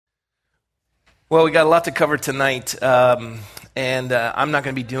Well, we got a lot to cover tonight, and I'm not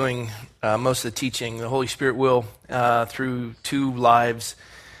going to be doing most of the teaching. The Holy Spirit will through two lives,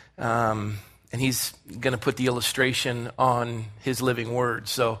 and He's going to put the illustration on His living Word.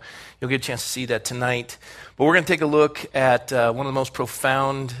 So you'll get a chance to see that tonight. But we're going to take a look at one of the most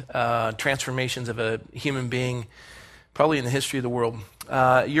profound transformations of a human being, probably in the history of the world.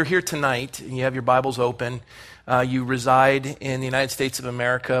 You're here tonight, and you have your Bibles open. You reside in the United States of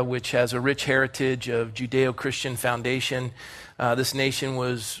America, which has a rich heritage of Judeo-Christian foundation. This nation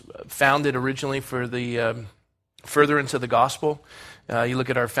was founded originally for the furtherance of the gospel. You look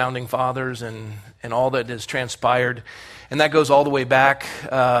at our founding fathers and all that has transpired, and that goes all the way back.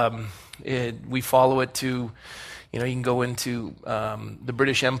 We follow it to, you can go into the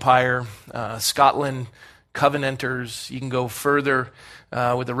British Empire, Scotland, Covenanters. You can go further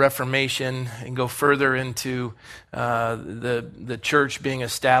with the Reformation and go further into the church being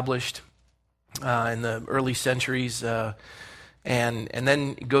established in the early centuries. And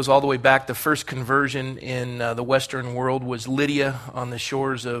then it goes all the way back. The first conversion in the Western world was Lydia on the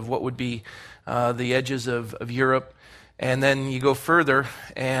shores of what would be the edges of Europe. And then you go further,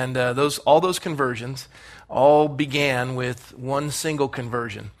 and all those conversions all began with one single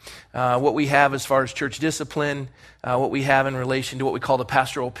conversion. What we have as far as church discipline, what we have in relation to what we call the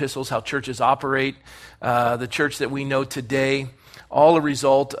pastoral epistles, how churches operate, the church that we know today, all a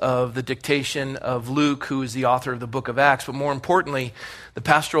result of the dictation of Luke, who is the author of the book of Acts. But more importantly, the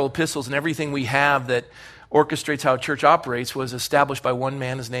pastoral epistles and everything we have that orchestrates how a church operates was established by one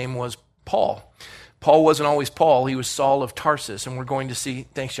man. His name was Paul. Paul wasn't always Paul. He was Saul of Tarsus. And we're going to see,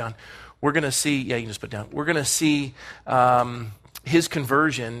 thanks, John. We're going to see, you can just put it down. We're going to see his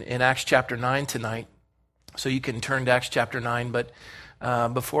conversion in Acts chapter 9 tonight. So you can turn to Acts chapter 9. But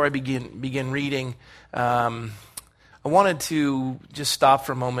before I begin reading, I wanted to just stop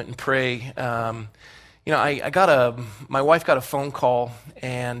for a moment and pray. My wife got a phone call,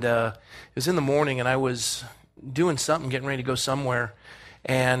 and it was in the morning, and I was doing something, getting ready to go somewhere.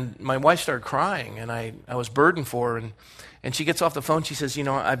 And my wife started crying, and I was burdened for her. And she gets off the phone. She says,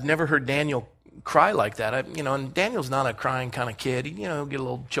 I've never heard Daniel cry like that. And Daniel's not a crying kind of kid. He'll get a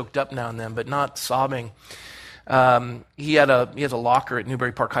little choked up now and then, but not sobbing. He has a locker at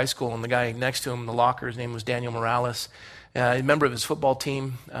Newbury Park High School, and the guy next to him in the locker, his name was Daniel Morales. A member of his football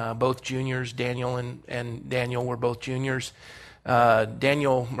team, both juniors. Daniel and Daniel were both juniors.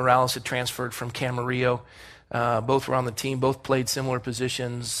 Daniel Morales had transferred from Camarillo. Both were on the team. Both played similar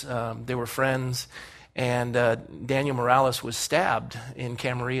positions. They were friends. And Daniel Morales was stabbed in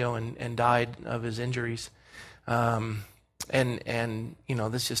Camarillo and died of his injuries. And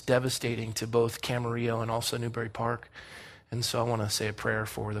this is just devastating to both Camarillo and also Newbury Park. And so I want to say a prayer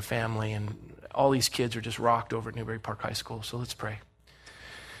for the family. And all these kids are just rocked over at Newbury Park High School. So let's pray.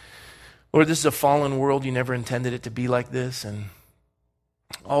 Lord, this is a fallen world. You never intended it to be like this. And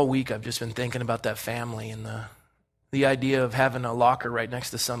all week I've just been thinking about that family and the idea of having a locker right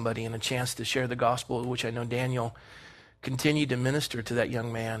next to somebody and a chance to share the gospel, which I know Daniel continued to minister to that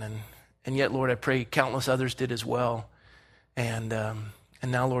young man. And yet, Lord, I pray countless others did as well. And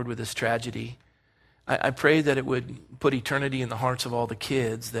now, Lord, with this tragedy, I pray that it would put eternity in the hearts of all the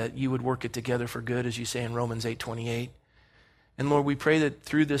kids, that you would work it together for good, as you say in Romans 8:28. And Lord, we pray that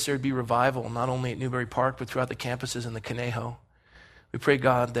through this there would be revival, not only at Newbury Park, but throughout the campuses in the Conejo. We pray,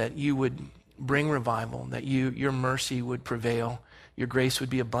 God, that you would bring revival, that your mercy would prevail, your grace would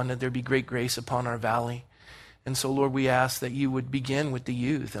be abundant, there'd be great grace upon our valley. And so, Lord, we ask that you would begin with the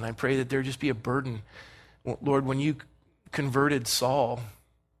youth, and I pray that there'd just be a burden. Lord, when you converted Saul,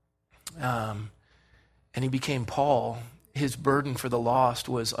 and he became Paul, his burden for the lost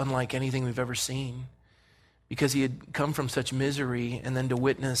was unlike anything we've ever seen, because he had come from such misery and then to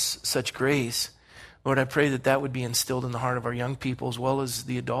witness such grace. Lord, I pray that that would be instilled in the heart of our young people as well as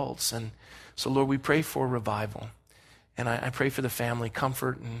the adults. And so, Lord, we pray for revival. And I pray for the family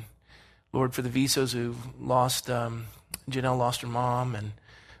comfort. And, Lord, for the Visos who lost, Janelle lost her mom. And,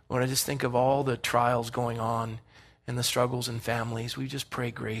 Lord, I just think of all the trials going on and the struggles in families. We just pray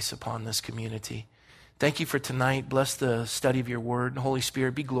grace upon this community. Thank you for tonight. Bless the study of your word. Holy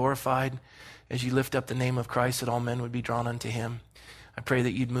Spirit, be glorified as you lift up the name of Christ, that all men would be drawn unto him. I pray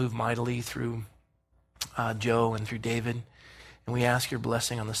that you'd move mightily through Joe and through David. And we ask your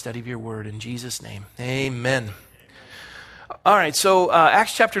blessing on the study of your word in Jesus' name. Amen. All right, so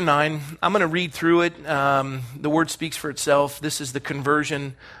Acts chapter 9, I'm going to read through it. The word speaks for itself. This is the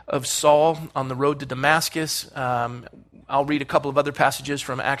conversion of Saul on the road to Damascus. I'll read a couple of other passages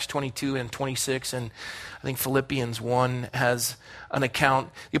from Acts 22 and 26, and I think Philippians 1 has an account.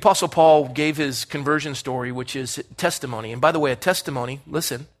 The Apostle Paul gave his conversion story, which is testimony. And by the way, a testimony,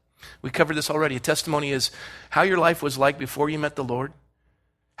 listen, We covered this already. A testimony is how your life was like before you met the Lord,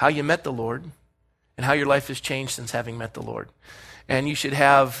 how you met the Lord, and how your life has changed since having met the Lord. And you should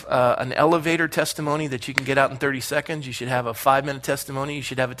have an elevator testimony that you can get out in 30 seconds. You should have a 5-minute testimony. You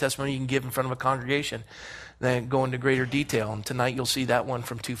should have a testimony you can give in front of a congregation. Then go into greater detail. And tonight you'll see that one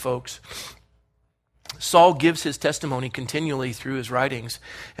from 2 folks. Saul gives his testimony continually through his writings.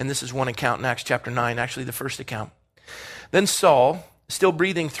 And this is one account in Acts chapter 9, actually the first account. Then Saul, still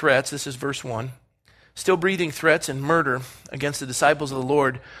breathing threats, this is verse 1, still breathing threats and murder against the disciples of the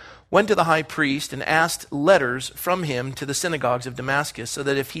Lord, went to the high priest and asked letters from him to the synagogues of Damascus, so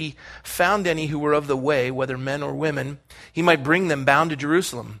that if he found any who were of the way, whether men or women, he might bring them bound to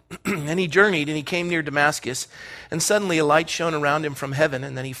Jerusalem. And he journeyed, and he came near Damascus, and suddenly a light shone around him from heaven,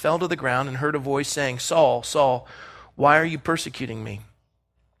 and then he fell to the ground and heard a voice saying, Saul, Saul, why are you persecuting me?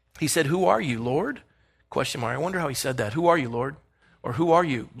 He said, Who are you, Lord? Question mark. I wonder how he said that. Who are you, Lord? Or who are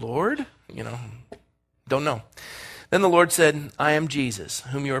you, Lord? Don't know. Then the Lord said, I am Jesus,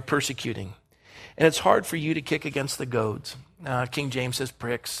 whom you are persecuting. And it's hard for you to kick against the goads. King James says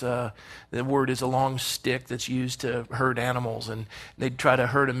pricks. The word is a long stick that's used to herd animals. And they'd try to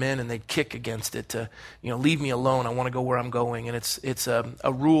herd them in, and they'd kick against it to, leave me alone. I want to go where I'm going. And it's a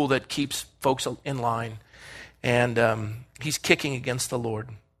rule that keeps folks in line. And he's kicking against the Lord.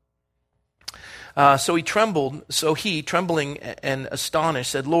 So he, trembling and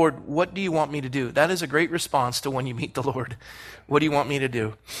astonished, said, Lord, what do you want me to do? That is a great response to when you meet the Lord. What do you want me to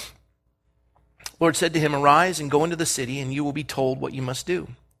do? Lord said to him, Arise and go into the city, and you will be told what you must do.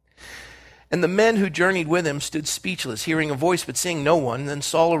 And the men who journeyed with him stood speechless, hearing a voice but seeing no one. Then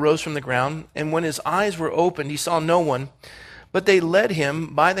Saul arose from the ground, and when his eyes were opened, he saw no one. But they led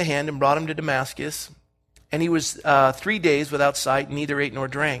him by the hand and brought him to Damascus. And he was 3 days without sight, neither ate nor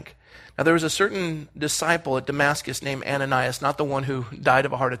drank. Now, there was a certain disciple at Damascus named Ananias, not the one who died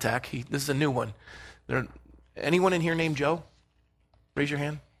of a heart attack. This is a new one. Anyone in here named Joe? Raise your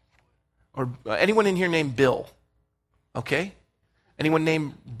hand. Or anyone in here named Bill? Okay. Anyone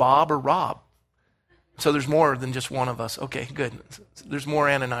named Bob or Rob? So there's more than just one of us. Okay, good. There's more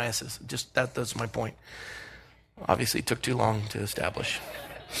Ananiases. Just that's my point. Obviously, it took too long to establish.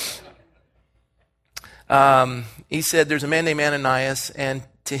 He said, there's a man named Ananias, and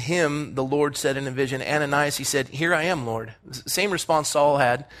to him the Lord said in a vision, Ananias, he said, Here I am, Lord. Same response Saul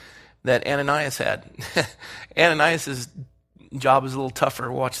had that Ananias had. Ananias' job is a little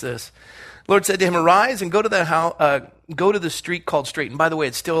tougher. Watch this. Lord said to him, Arise and go to the street called Straight. And by the way,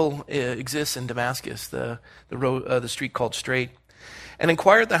 it still exists in Damascus, the street called Straight. And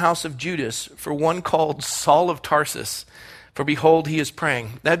inquire at the house of Judas for one called Saul of Tarsus. For behold, he is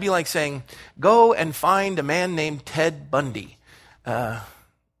praying. That'd be like saying, Go and find a man named Ted Bundy.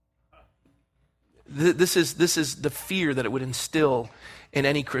 This is the fear that it would instill in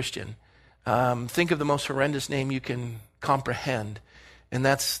any Christian. Think of the most horrendous name you can comprehend. And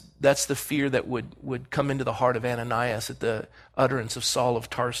that's the fear that would come into the heart of Ananias at the utterance of Saul of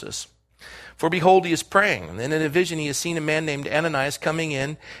Tarsus. For behold, he is praying. And in a vision he has seen a man named Ananias coming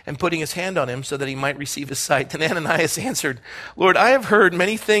in and putting his hand on him so that he might receive his sight. And Ananias answered, Lord, I have heard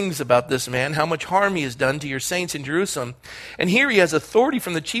many things about this man, how much harm he has done to your saints in Jerusalem. And here he has authority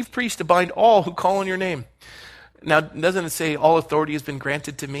from the chief priest to bind all who call on your name. Now, doesn't it say all authority has been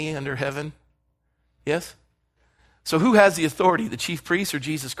granted to me under heaven? Yes? So who has the authority, the chief priest or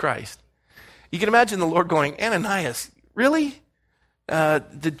Jesus Christ? You can imagine the Lord going, Ananias, really?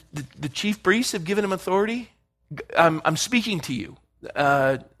 The chief priests have given him authority? I'm speaking to you.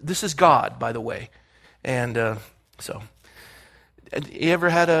 This is God, by the way. And so, you ever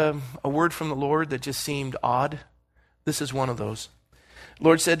had a word from the Lord that just seemed odd? This is one of those. The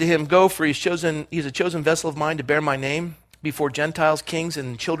Lord said to him, Go, for he is a chosen vessel of mine to bear my name before Gentiles, kings,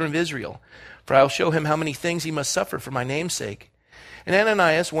 and children of Israel. For I will show him how many things he must suffer for my name's sake. And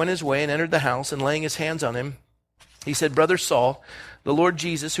Ananias went his way and entered the house, and laying his hands on him, he said, Brother Saul, the Lord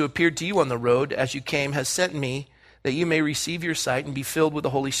Jesus, who appeared to you on the road as you came, has sent me that you may receive your sight and be filled with the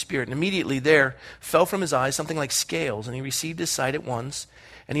Holy Spirit. And immediately there fell from his eyes something like scales, and he received his sight at once,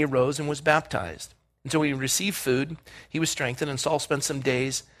 and he arose and was baptized. And so when he received food, he was strengthened, and Saul spent some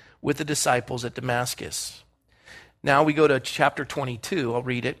days with the disciples at Damascus. Now we go to chapter 22. I'll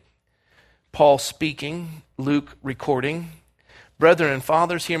read it. Paul speaking, Luke recording. Brethren and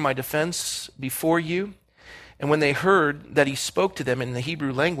fathers, hear my defense before you. And when they heard that he spoke to them in the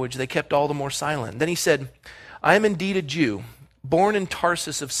Hebrew language, they kept all the more silent. Then he said, I am indeed a Jew, born in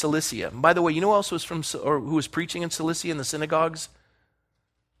Tarsus of Cilicia. And by the way, you know who else was who was preaching in Cilicia in the synagogues?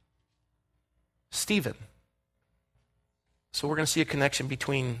 Stephen. So we're going to see a connection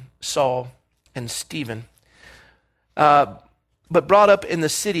between Saul and Stephen. but brought up in the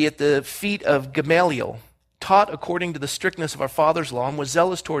city at the feet of Gamaliel, taught according to the strictness of our father's law, and was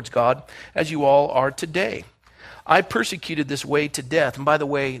zealous towards God, as you all are today. I persecuted this way to death. And by the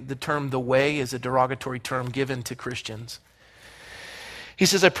way, the term "the way" is a derogatory term given to Christians. He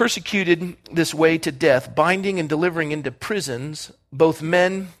says, I persecuted this way to death, binding and delivering into prisons both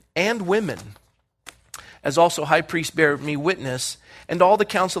men and women, as also high priests bear me witness, and all the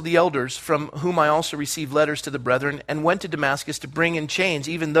council of the elders, from whom I also received letters to the brethren, and went to Damascus to bring in chains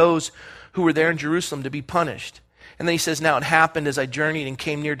even those who were there in Jerusalem to be punished. And then he says, now it happened as I journeyed and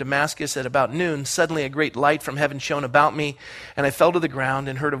came near Damascus at about noon, suddenly a great light from heaven shone about me, and I fell to the ground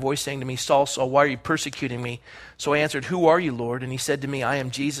and heard a voice saying to me, Saul, Saul, why are you persecuting me? So I answered, who are you, Lord? And he said to me, I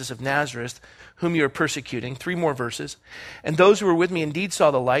am Jesus of Nazareth, whom you are persecuting. 3 more verses. And those who were with me indeed saw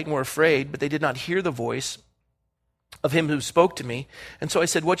the light and were afraid, but they did not hear the voice of him who spoke to me. And so I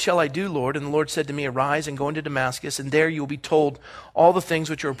said, what shall I do, Lord? And the Lord said to me, arise and go into Damascus, and there you will be told all the things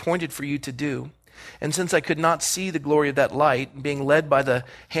which are appointed for you to do. And since I could not see the glory of that light, being led by the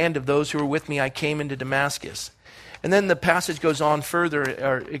hand of those who were with me, I came into Damascus. And then the passage goes on further,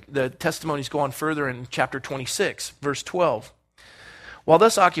 or the testimonies go on further in chapter 26, verse 12. While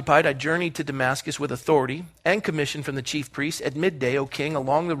thus occupied, I journeyed to Damascus with authority and commission from the chief priests. At midday, O king,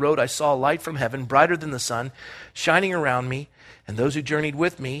 along the road I saw a light from heaven, brighter than the sun, shining around me and those who journeyed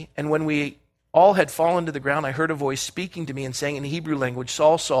with me. And when we all had fallen to the ground, I heard a voice speaking to me and saying in the Hebrew language,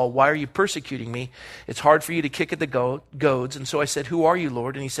 Saul, Saul, why are you persecuting me? It's hard for you to kick at the goads. And so I said, who are you,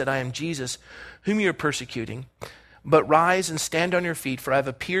 Lord? And he said, I am Jesus, whom you are persecuting. But rise and stand on your feet, for I have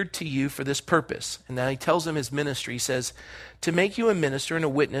appeared to you for this purpose. And then he tells him his ministry. He says, to make you a minister and a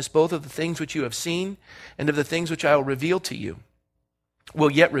witness, both of the things which you have seen and of the things which I will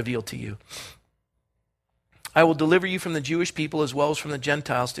yet reveal to you. I will deliver you from the Jewish people as well as from the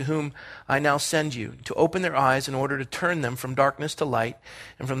Gentiles, to whom I now send you, to open their eyes in order to turn them from darkness to light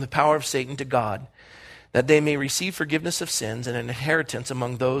and from the power of Satan to God, that they may receive forgiveness of sins and an inheritance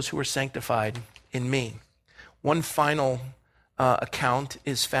among those who are sanctified in me. One final account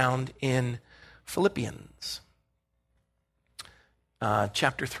is found in Philippians.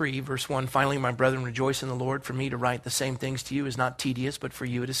 Chapter 3, verse 1, finally, my brethren, rejoice in the Lord. For me to write the same things to you is not tedious, but for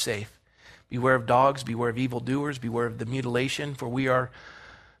you it is safe. Beware of dogs, beware of evildoers, beware of the mutilation, for we are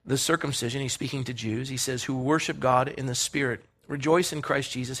the circumcision. He's speaking to Jews. He says, who worship God in the Spirit. Rejoice in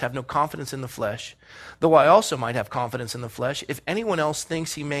Christ Jesus, have no confidence in the flesh, though I also might have confidence in the flesh. If anyone else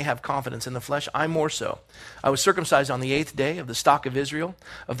thinks he may have confidence in the flesh, I more so. I was circumcised on the 8th day, of the stock of Israel,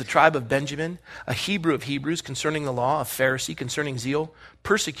 of the tribe of Benjamin, a Hebrew of Hebrews, concerning the law, a Pharisee, concerning zeal,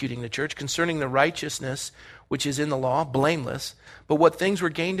 persecuting the church, concerning the righteousness which is in the law, blameless. But what things were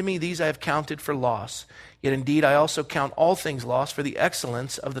gained to me, these I have counted for loss. Yet indeed I also count all things lost for the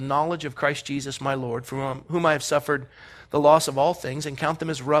excellence of the knowledge of Christ Jesus my Lord, for whom I have suffered the loss of all things, and count them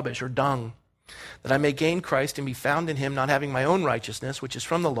as rubbish or dung, that I may gain Christ and be found in him, not having my own righteousness, which is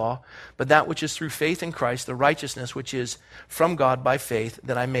from the law, but that which is through faith in Christ, the righteousness which is from God by faith,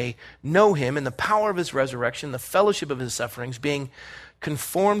 that I may know him in the power of his resurrection, the fellowship of his sufferings, being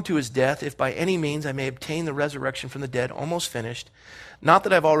conformed to his death, if by any means I may obtain the resurrection from the dead. Almost finished. Not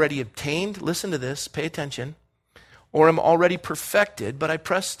that I've already obtained, listen to this, pay attention, or am already perfected, but I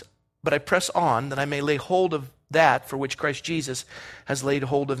press on, that I may lay hold of that for which Christ Jesus has laid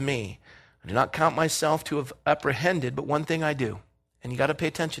hold of me. I do not count myself to have apprehended, but one thing I do. And you got to pay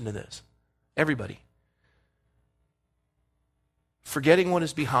attention to this. Everybody. Forgetting what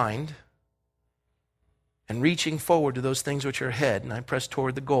is behind and reaching forward to those things which are ahead, and I press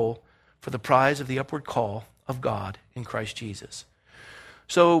toward the goal for the prize of the upward call of God in Christ Jesus.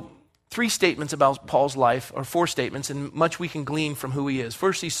 So, 3 statements about Paul's life, or 4 statements, and much we can glean from who he is.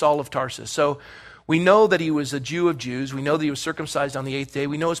 First, he's Saul of Tarsus. So, we know that he was a Jew of Jews. We know that he was circumcised on the 8th day.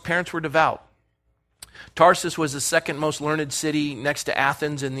 We know his parents were devout. Tarsus was the second most learned city next to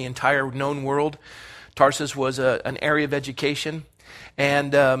Athens in the entire known world. Tarsus was an area of education.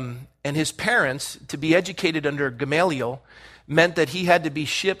 And his parents, to be educated under Gamaliel, meant that he had to be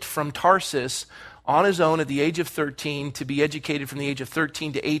shipped from Tarsus on his own at the age of 13 to be educated from the age of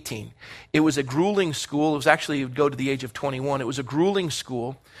 13 to 18. It was a grueling school. It was actually, it would go to the age of 21. It was a grueling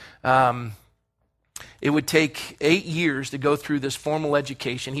school. It would take 8 years to go through this formal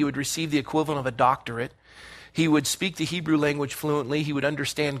education. He would receive the equivalent of a doctorate. He would speak the Hebrew language fluently. He would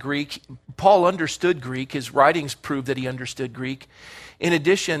understand Greek. Paul understood Greek. His writings prove that he understood Greek. In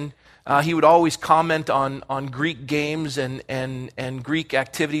addition, he would always comment on Greek games and Greek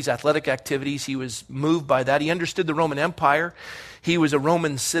activities, athletic activities. He was moved by that. He understood the Roman Empire. He was a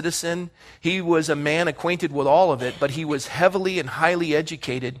Roman citizen. He was a man acquainted with all of it, but he was heavily and highly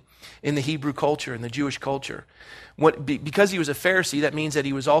educated in the Hebrew culture, in the Jewish culture. Because he was a Pharisee, that means that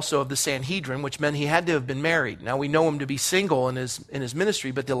he was also of the Sanhedrin, which meant he had to have been married. Now we know him to be single in his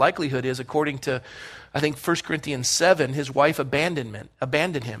ministry, but the likelihood is, according to, I think, 1 Corinthians 7, his wife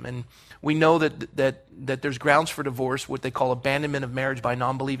abandoned him. And we know that there's grounds for divorce, what they call abandonment of marriage by a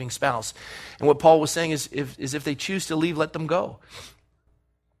non-believing spouse. And what Paul was saying is if they choose to leave, let them go.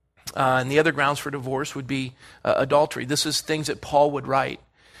 And the other grounds for divorce would be adultery. This is things that Paul would write.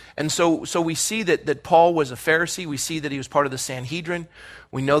 And so we see that Paul was a Pharisee. We see that he was part of the Sanhedrin.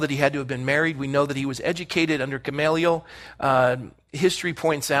 We know that he had to have been married. We know that he was educated under Gamaliel. History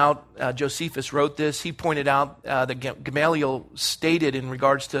points out, Josephus wrote this, he pointed out that Gamaliel stated in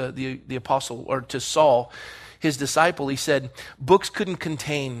regards to the apostle, or to Saul, his disciple, he said, books couldn't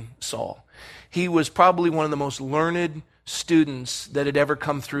contain Saul. He was probably one of the most learned students that had ever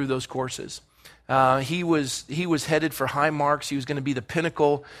come through those courses. He was headed for high marks. He was going to be the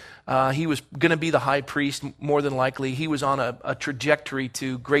pinnacle. He was going to be the high priest, more than likely. He was on a trajectory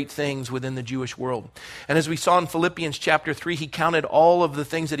to great things within the Jewish world. And as we saw in Philippians chapter 3, he counted all of the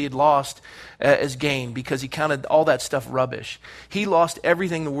things that he had lost as gain, because he counted all that stuff rubbish. He lost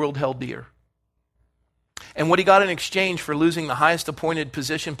everything the world held dear. And what he got in exchange for losing the highest appointed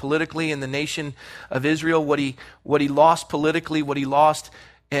position politically in the nation of Israel, what he lost politically, what he lost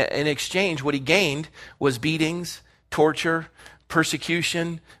in exchange, what he gained was beatings, torture,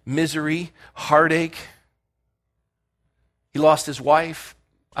 persecution, misery, heartache. He lost his wife.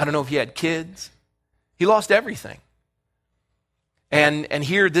 I don't know if he had kids. He lost everything. And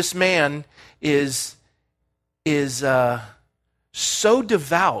here this man is so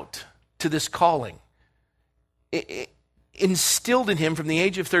devout to this calling. It instilled in him from the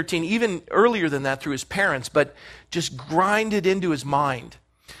age of 13, even earlier than that through his parents, but just grinded into his mind.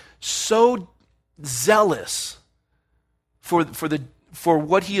 So zealous for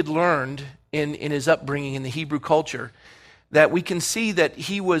what he had learned in his upbringing in the Hebrew culture, that we can see that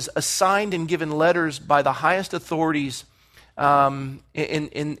he was assigned and given letters by the highest authorities in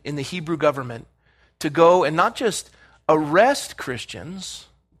the Hebrew government to go and not just arrest Christians,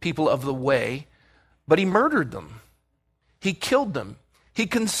 people of the way, but he murdered them. He killed them. He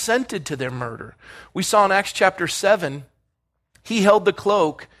consented to their murder. We saw in Acts chapter 7, he held the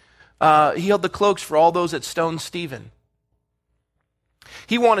cloaks for all those that stoned Stephen.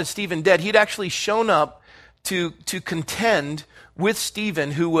 He wanted Stephen dead. He'd actually shown up to contend with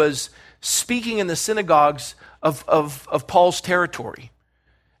Stephen, who was speaking in the synagogues of Paul's territory.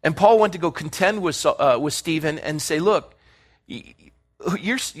 And Paul went to go contend with Stephen and say, look,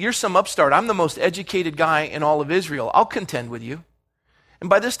 you're some upstart. I'm the most educated guy in all of Israel. I'll contend with you. And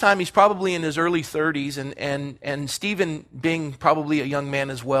by this time, he's probably in his early 30s, and Stephen, being probably a young man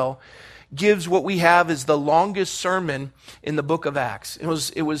as well, gives what we have as the longest sermon in the book of Acts. It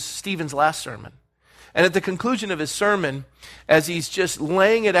was Stephen's last sermon. And at the conclusion of his sermon, as he's just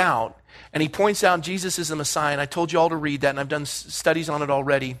laying it out, and he points out Jesus is the Messiah, and I told you all to read that, and I've done studies on it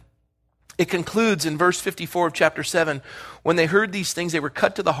already. It concludes in verse 54 of chapter 7, when they heard these things, they were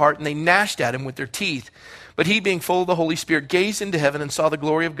cut to the heart, and they gnashed at him with their teeth. But he, being full of the Holy Spirit, gazed into heaven and saw the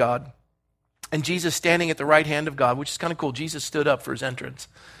glory of God, and Jesus standing at the right hand of God, which is kind of cool. Jesus stood up for his entrance.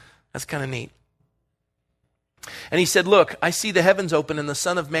 That's kind of neat. And he said, look, I see the heavens open and the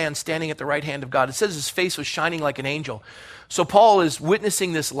Son of Man standing at the right hand of God. It says his face was shining like an angel. So Paul is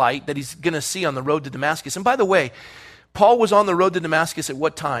witnessing this light that he's going to see on the road to Damascus. And by the way, Paul was on the road to Damascus at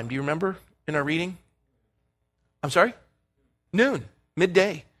what time? Do you remember in our reading? I'm sorry? Noon,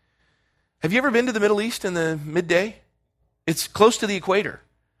 midday. Have you ever been to the Middle East in the midday? It's close to the equator.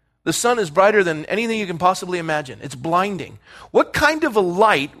 The sun is brighter than anything you can possibly imagine. It's blinding. What kind of a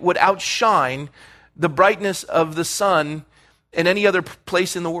light would outshine the brightness of the sun in any other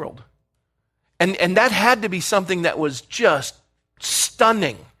place in the world? And that had to be something that was just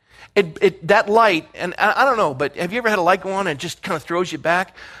stunning. That light, and I don't know, but have you ever had a light go on and it just kind of throws you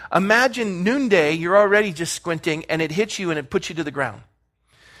back? Imagine noonday, you're already just squinting, and it hits you and it puts you to the ground.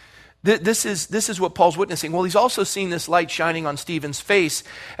 This is what Paul's witnessing. Well, he's also seen this light shining on Stephen's face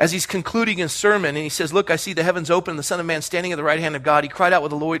as he's concluding his sermon. And he says, look, I see the heavens open and the Son of Man standing at the right hand of God. He cried out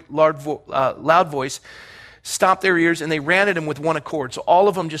with a loud voice, stopped their ears, and they ran at him with one accord. So all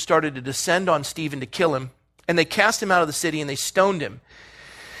of them just started to descend on Stephen to kill him. And they cast him out of the city and they stoned him.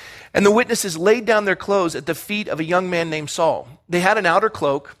 And the witnesses laid down their clothes at the feet of a young man named Saul. They had an outer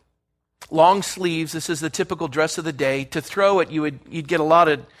cloak, long sleeves. This is the typical dress of the day. To throw it, you'd get a lot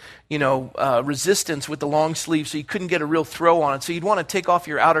of resistance with the long sleeves, so you couldn't get a real throw on it. So you'd want to take off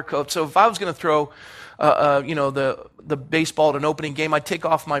your outer coat. So if I was going to throw, the baseball at an opening game, I'd take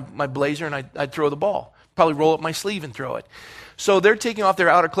off my blazer and I'd throw the ball probably roll up my sleeve and throw it. So they're taking off their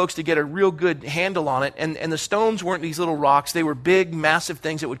outer cloaks to get a real good handle on it. And the stones weren't these little rocks. They were big, massive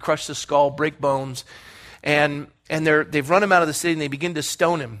things that would crush the skull, break bones. And they've run him out of the city and they begin to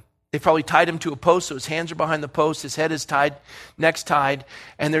stone him. They've probably tied him to a post, so his hands are behind the post, his head is tied, neck's tied,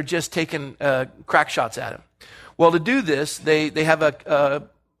 and they're just taking crack shots at him. Well, to do this, they have a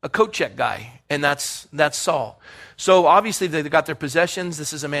coat check guy, and that's Saul. So obviously they've got their possessions.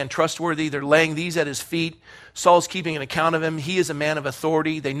 This is a man trustworthy. They're laying these at his feet. Saul's keeping an account of him. He is a man of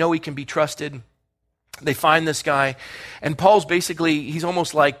authority. They know he can be trusted. They find this guy, and Paul's basically, he's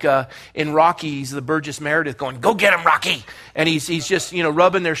almost like in Rocky, he's the Burgess Meredith going, go get him, Rocky. And he's just,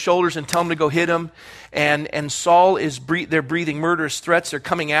 rubbing their shoulders and telling him to go hit him. And Saul they're breathing murderous threats. They're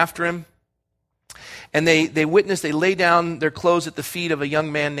coming after him. And they lay down their clothes at the feet of a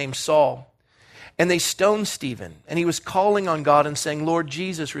young man named Saul. And they stoned Stephen. And he was calling on God and saying, Lord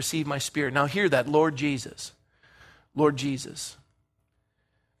Jesus, receive my spirit. Now hear that, Lord Jesus. Lord Jesus.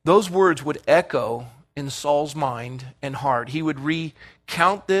 Those words would echo in Saul's mind and heart. He would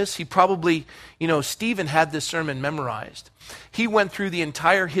recount this. He probably, Stephen had this sermon memorized. He went through the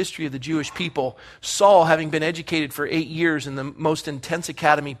entire history of the Jewish people. Saul, having been educated for 8 years in the most intense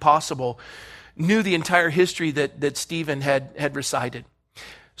academy possible, knew the entire history that Stephen had recited.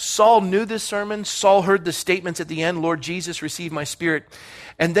 Saul knew this sermon. Saul heard the statements at the end, Lord Jesus, receive my spirit.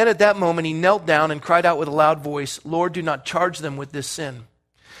 And then at that moment, he knelt down and cried out with a loud voice, Lord, do not charge them with this sin.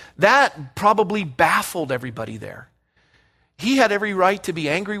 That probably baffled everybody there. He had every right to be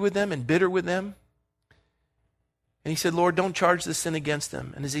angry with them and bitter with them. And he said, Lord, don't charge this sin against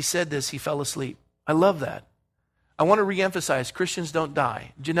them. And as he said this, he fell asleep. I love that. I want to reemphasize, Christians don't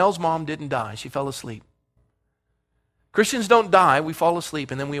die. Janelle's mom didn't die. She fell asleep. Christians don't die. We fall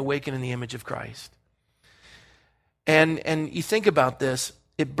asleep, and then we awaken in the image of Christ. And you think about this.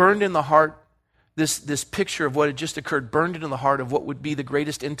 It burned in the heart, this picture of what had just occurred, burned into the heart of what would be the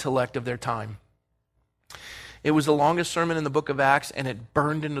greatest intellect of their time. It was the longest sermon in the book of Acts, and it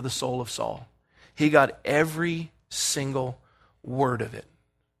burned into the soul of Saul. He got every single word of it.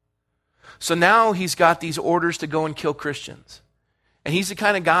 So now he's got these orders to go and kill Christians. And he's the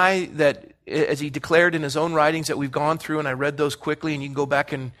kind of guy that, as he declared in his own writings that we've gone through, and I read those quickly, and you can go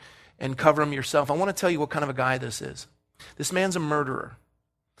back and cover them yourself. I want to tell you what kind of a guy this is. This man's a murderer.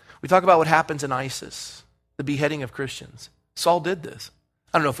 We talk about what happens in ISIS, the beheading of Christians. Saul did this.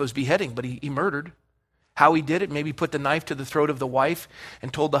 I don't know if it was beheading, but he murdered. How he did it, maybe put the knife to the throat of the wife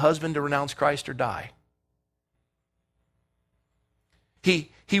and told the husband to renounce Christ or die.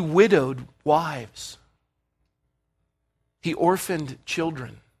 He widowed wives. He orphaned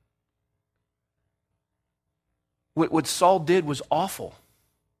children. What Saul did was awful.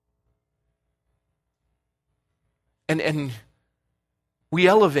 And we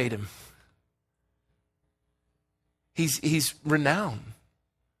elevate him. He's renowned.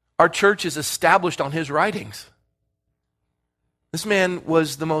 Our church is established on his writings. This man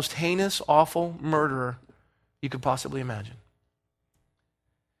was the most heinous, awful murderer you could possibly imagine.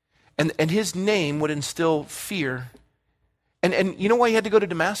 And his name would instill fear. And you know why he had to go to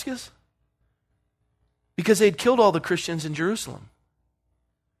Damascus? Because they had killed all the Christians in Jerusalem.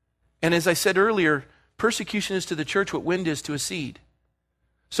 And as I said earlier, persecution is to the church what wind is to a seed.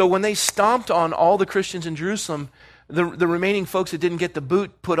 So when they stomped on all the Christians in Jerusalem, the remaining folks that didn't get the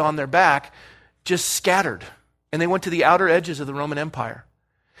boot put on their back just scattered. And they went to the outer edges of the Roman Empire.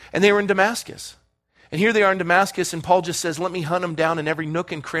 And they were in Damascus. And here they are in Damascus, and Paul just says, let me hunt them down in every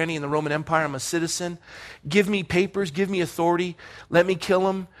nook and cranny in the Roman Empire. I'm a citizen. Give me papers. Give me authority. Let me kill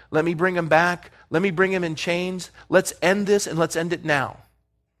them. Let me bring them back. Let me bring them in chains. Let's end this, and let's end it now.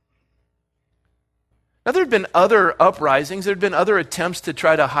 Now, there had been other uprisings. There had been other attempts to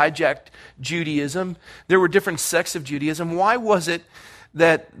try to hijack Judaism. There were different sects of Judaism. Why was it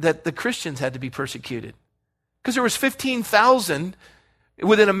that the Christians had to be persecuted? Because there was 15,000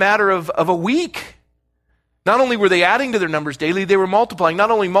 within a matter of a week. Not only were they adding to their numbers daily, they were multiplying. Not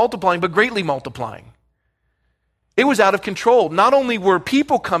only multiplying, but greatly multiplying. It was out of control. Not only were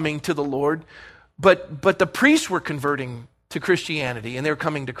people coming to the Lord, but the priests were converting to Christianity, and they were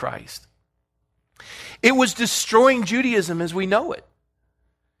coming to Christ. It was destroying Judaism as we know it.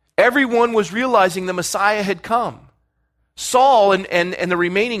 Everyone was realizing the Messiah had come. Saul and the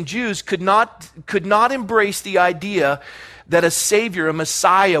remaining Jews could not embrace the idea that a Savior, a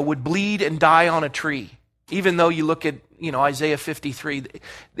Messiah, would bleed and die on a tree. Even though you look at Isaiah 53,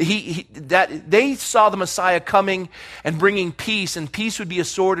 they saw the Messiah coming and bringing peace, and peace would be a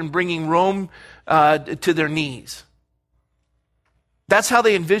sword and bringing Rome to their knees. That's how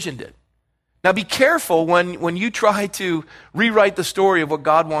they envisioned it. Now be careful when you try to rewrite the story of what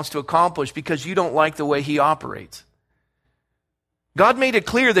God wants to accomplish because you don't like the way he operates. God made it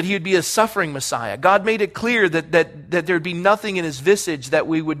clear that he would be a suffering Messiah. God made it clear that there'd be nothing in his visage that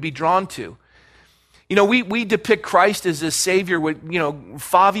we would be drawn to. You know, we depict Christ as a Savior with,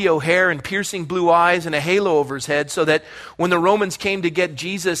 Fabio hair and piercing blue eyes and a halo over his head so that when the Romans came to get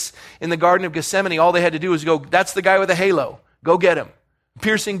Jesus in the Garden of Gethsemane, all they had to do was go, that's the guy with a halo. Go get him.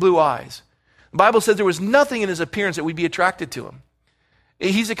 Piercing blue eyes. The Bible says there was nothing in his appearance that we'd be attracted to him.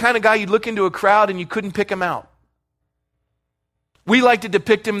 He's the kind of guy you'd look into a crowd and you couldn't pick him out. We like to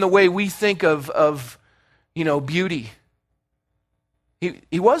depict him the way we think of beauty.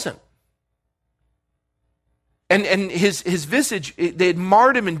 He wasn't. And his visage, they had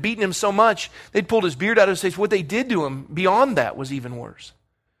marred him and beaten him so much, they'd pulled his beard out of his face. What they did to him beyond that was even worse.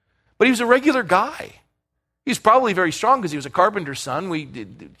 But he was a regular guy. He was probably very strong because he was a carpenter's son.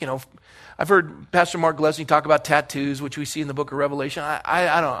 I've heard Pastor Mark Leslie talk about tattoos, which we see in the book of Revelation.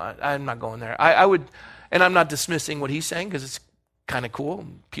 I'm not going there. I would, and I'm not dismissing what he's saying because it's kind of cool,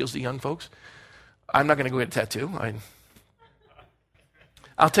 appeals to young folks. I'm not going to go get a tattoo.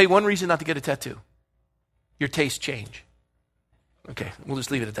 I'll tell you one reason not to get a tattoo. Your tastes change. Okay, we'll just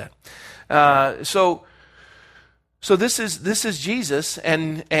leave it at that. So this is Jesus,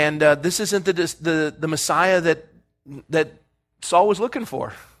 and this isn't the Messiah that Saul was looking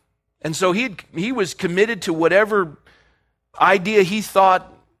for. And so he was committed to whatever idea he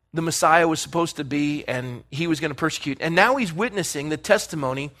thought the Messiah was supposed to be, and he was going to persecute. And now he's witnessing the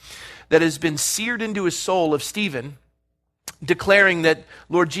testimony that has been seared into his soul of Stephen, declaring that,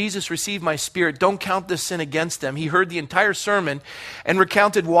 Lord Jesus, receive my spirit. Don't count this sin against them. He heard the entire sermon and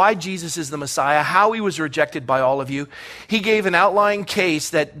recounted why Jesus is the Messiah, how he was rejected by all of you. He gave an outlying case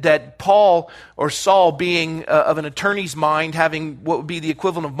that Paul or Saul, being of an attorney's mind, having what would be the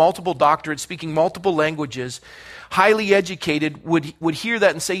equivalent of multiple doctorates, speaking multiple languages, highly educated, would hear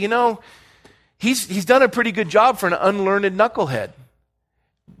that and say, he's done a pretty good job for an unlearned knucklehead.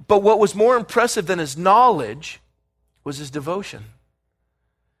 But what was more impressive than his knowledge was his devotion.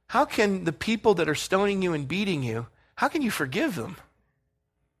 How can the people that are stoning you and beating you, how can you forgive them?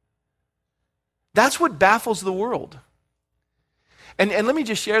 That's what baffles the world. And let me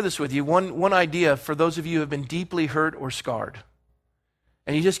just share this with you, one idea for those of you who have been deeply hurt or scarred,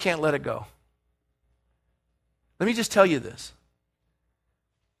 and you just can't let it go. Let me just tell you this.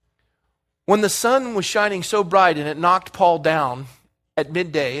 When the sun was shining so bright and it knocked Paul down at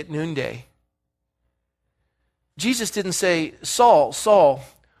midday, at noonday, Jesus didn't say, Saul, Saul,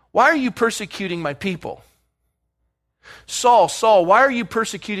 why are you persecuting my people? Saul, Saul, why are you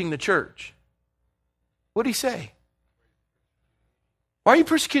persecuting the church? What did he say? Why are you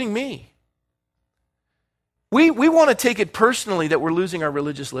persecuting me? We want to take it personally that we're losing our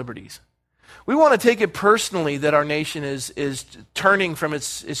religious liberties. We want to take it personally that our nation is turning from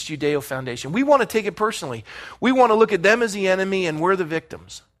its Judeo foundation. We want to take it personally. We want to look at them as the enemy and we're the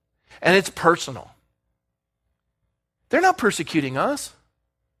victims. And it's personal. They're not persecuting us.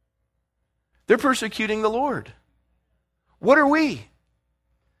 They're persecuting the Lord. What are we?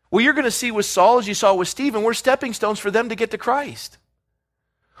 Well, you're going to see with Saul, as you saw with Stephen, we're stepping stones for them to get to Christ.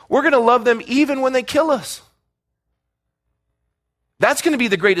 We're going to love them even when they kill us. That's going to be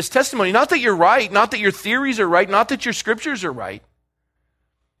the greatest testimony. Not that you're right, not that your theories are right, not that your scriptures are right.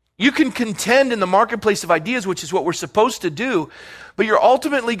 You can contend in the marketplace of ideas, which is what we're supposed to do, but you're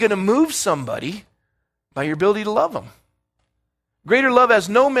ultimately going to move somebody by your ability to love them. Greater love has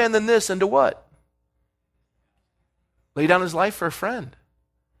no man than this, and to what? Lay down his life for a friend.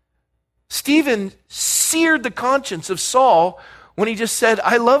 Stephen seared the conscience of Saul when he just said,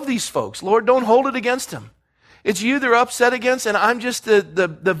 I love these folks. Lord, don't hold it against them. It's you they're upset against, and I'm just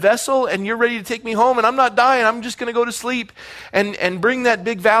the vessel, and you're ready to take me home, and I'm not dying. I'm just going to go to sleep and bring that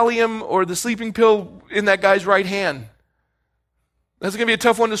big Valium or the sleeping pill in that guy's right hand. That's going to be a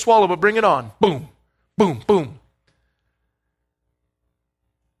tough one to swallow, but bring it on. Boom, boom, boom.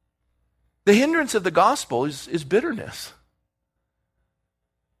 The hindrance of the gospel is bitterness.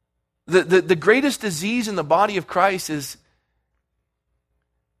 The greatest disease in the body of Christ is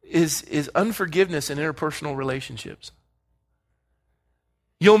unforgiveness in interpersonal relationships.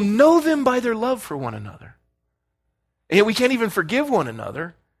 You'll know them by their love for one another. And yet we can't even forgive one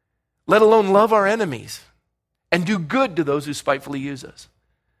another, let alone love our enemies and do good to those who spitefully use us.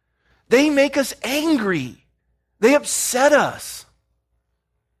 They make us angry. They upset us.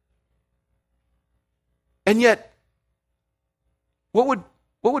 And yet, what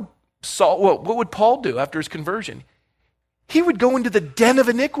would Paul do after his conversion? He would go into the den of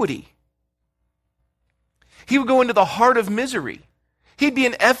iniquity. He would go into the heart of misery. He'd be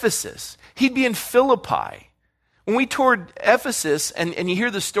in Ephesus. He'd be in Philippi. When we toured Ephesus, and you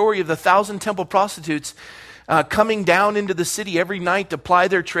hear the story of the 1,000 temple prostitutes coming down into the city every night to ply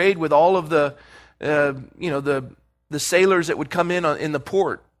their trade with all of the sailors that would come in the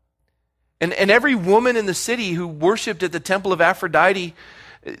port. And every woman in the city who worshiped at the temple of Aphrodite,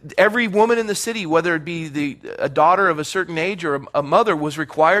 every woman in the city, whether it be a daughter of a certain age or a mother, was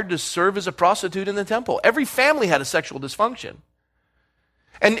required to serve as a prostitute in the temple. Every family had a sexual dysfunction.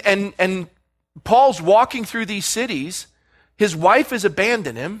 And Paul's walking through these cities. His wife has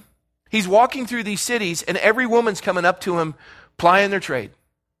abandoned him. He's walking through these cities, and every woman's coming up to him, plying their trade.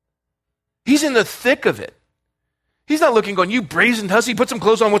 He's in the thick of it. He's not looking going, you brazen hussy, put some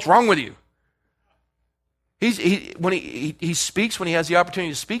clothes on, what's wrong with you? When he speaks, when he has the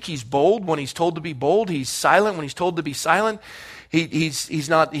opportunity to speak, he's bold. When he's told to be bold, he's silent. When he's told to be silent,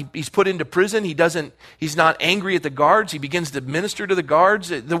 he's put into prison. He's not angry at the guards. He begins to minister to the guards.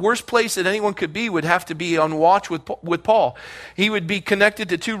 The worst place that anyone could be would have to be on watch with Paul. He would be connected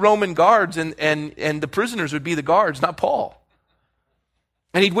to 2 Roman guards, and the prisoners would be the guards, not Paul.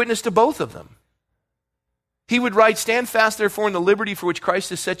 And he'd witness to both of them. He would write, stand fast, therefore, in the liberty for which Christ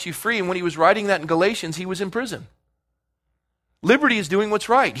has set you free. And when he was writing that in Galatians, he was in prison. Liberty is doing what's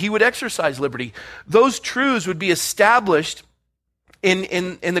right. He would exercise liberty. Those truths would be established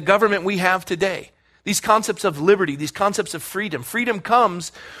in the government we have today. These concepts of liberty, these concepts of freedom. Freedom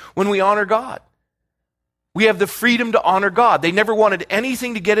comes when we honor God. We have the freedom to honor God. They never wanted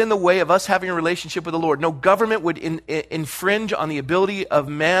anything to get in the way of us having a relationship with the Lord. No government would infringe on the ability of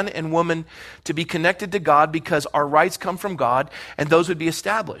man and woman to be connected to God, because our rights come from God, and those would be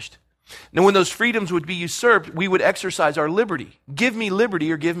established. Now, when those freedoms would be usurped, we would exercise our liberty. Give me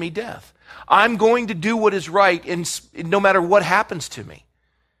liberty or give me death. I'm going to do what is right no matter what happens to me.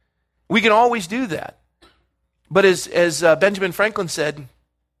 We can always do that. But as Benjamin Franklin said,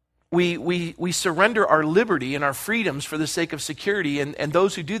 we surrender our liberty and our freedoms for the sake of security, and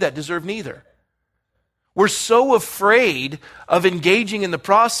those who do that deserve neither. We're so afraid of engaging in the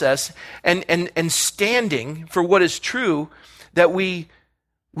process and standing for what is true that we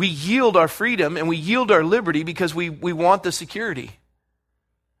yield our freedom and we yield our liberty because we want the security.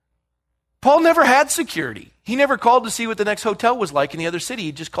 Paul never had security. He never called to see what the next hotel was like in the other city.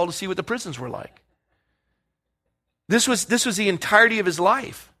 He just called to see what the prisons were like. This was the entirety of his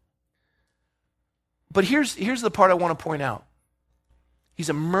life. But here's the part I want to point out. He's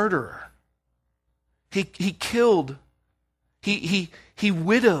a murderer. He killed, he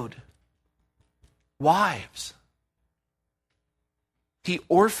widowed wives. He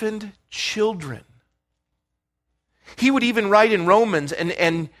orphaned children. He would even write in Romans,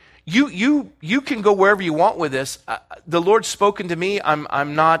 and you can go wherever you want with this. The Lord's spoken to me.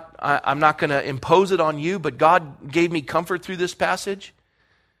 I'm not going to impose it on you, but God gave me comfort through this passage.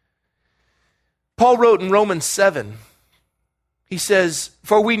 Paul wrote in Romans 7, he says,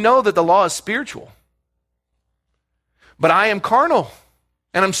 for we know that the law is spiritual, but I am carnal,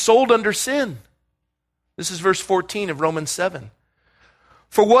 and I'm sold under sin. This is verse 14 of Romans 7.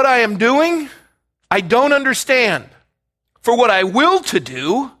 For what I am doing, I don't understand. For what I will to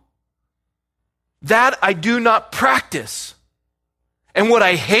do, that I do not practice. And what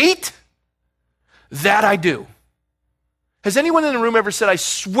I hate, that I do. Has anyone in the room ever said, I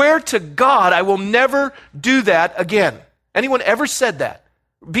swear to God, I will never do that again? Anyone ever said that?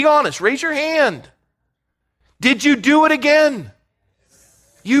 Be honest, raise your hand. Did you do it again?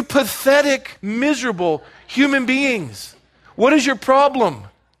 You pathetic, miserable human beings. What is your problem?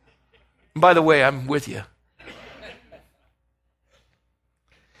 And by the way, I'm with you.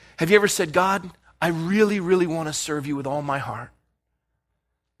 Have you ever said, God, I really, really want to serve you with all my heart.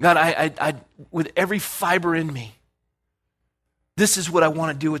 God, I with every fiber in me, this is what I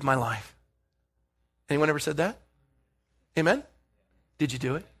want to do with my life. Anyone ever said that? Amen? Did you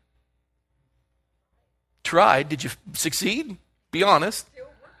do it? Tried. Did you succeed? Be honest.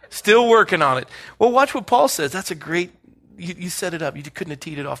 Still working on it. Well, watch what Paul says. That's a great, you set it up. You couldn't have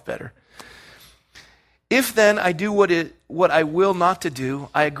teed it off better. If then I do what I will not to do,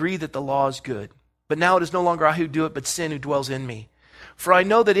 I agree that the law is good. But now it is no longer I who do it, but sin who dwells in me. For I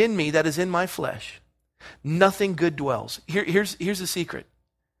know that in me, that is in my flesh, nothing good dwells. Here's the secret.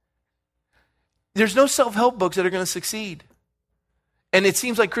 There's no self-help books that are going to succeed. And it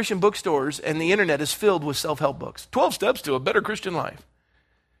seems like Christian bookstores and the internet is filled with self-help books. 12 steps to a better Christian life.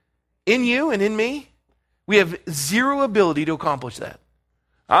 In you and in me, we have zero ability to accomplish that.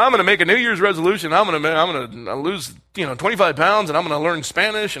 I'm going to make a New Year's resolution. I'm going to lose 25 pounds, and I'm going to learn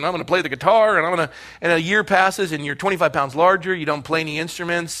Spanish, and I'm going to play the guitar, and a year passes, and you're 25 pounds larger. You don't play any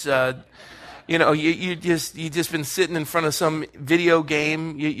instruments. You just been sitting in front of some video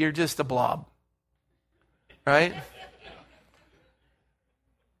game. You're just a blob, right?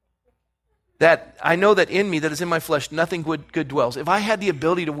 That I know that in me, that is in my flesh, nothing good dwells. If I had the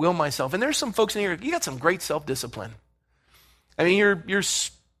ability to will myself, and there's some folks in here, you got some great self-discipline. I mean,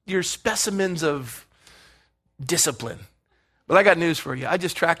 you're specimens of discipline. But I got news for you. I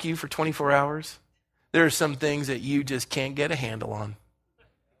just track you for 24 hours. There are some things that you just can't get a handle on.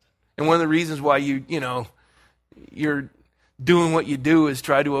 And one of the reasons why you're doing what you do is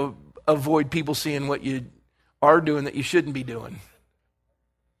try to avoid people seeing what you are doing that you shouldn't be doing.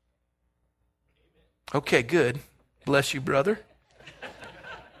 Okay, good. Bless you, brother.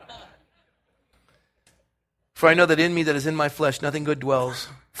 For I know that in me, that is in my flesh, nothing good dwells.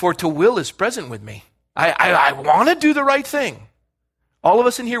 For to will is present with me. I want to do the right thing. All of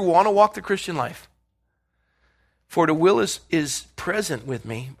us in here want to walk the Christian life. For to will is present with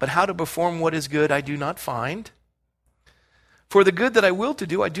me, but how to perform what is good I do not find. For the good that I will to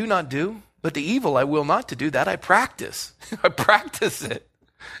do, I do not do, but the evil I will not to do, that I practice. I practice it.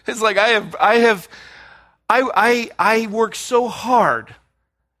 It's like I work so hard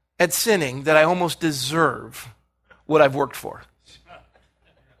at sinning that I almost deserve what I've worked for.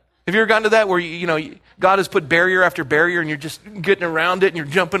 Have you ever gotten to that where, God has put barrier after barrier and you're just getting around it and you're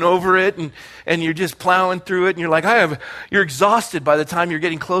jumping over it and you're just plowing through it and you're like, you're exhausted by the time you're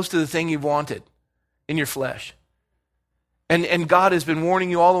getting close to the thing you've wanted in your flesh. And God has been warning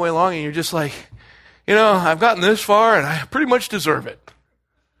you all the way along and you're just like, I've gotten this far and I pretty much deserve it.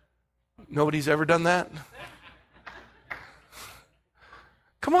 Nobody's ever done that?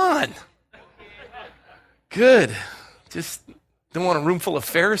 Come on. Good. Just don't want a room full of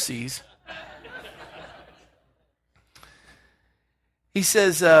Pharisees. He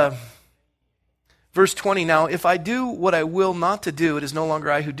says, verse 20, now, if I do what I will not to do, it is no longer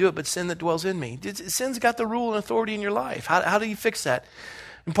I who do it, but sin that dwells in me. Sin's got the rule and authority in your life. How do you fix that?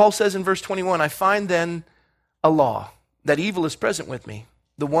 And Paul says in verse 21, I find then a law, that evil is present with me,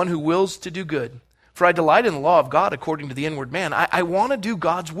 the one who wills to do good. For I delight in the law of God according to the inward man. I want to do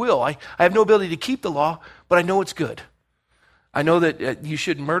God's will. I have no ability to keep the law, but I know it's good. I know that you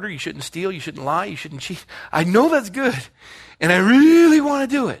shouldn't murder, you shouldn't steal, you shouldn't lie, you shouldn't cheat. I know that's good, and I really want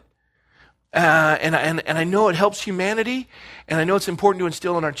to do it. And I know it helps humanity, and I know it's important to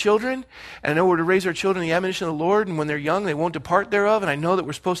instill in our children, and I know we're to raise our children in the admonition of the Lord, and when they're young, they won't depart thereof, and I know that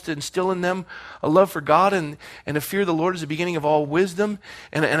we're supposed to instill in them a love for God, and to fear the Lord is the beginning of all wisdom,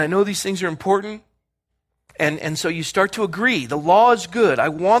 and I know these things are important. And so you start to agree. The law is good. I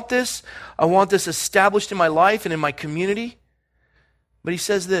want this established in my life and in my community. But he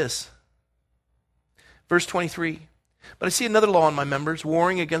says this, verse 23, but I see another law in my members,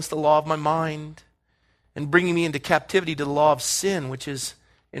 warring against the law of my mind and bringing me into captivity to the law of sin, which is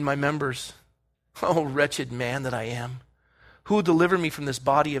in my members. Oh, wretched man that I am, who will deliver me from this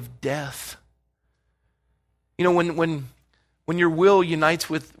body of death? When your will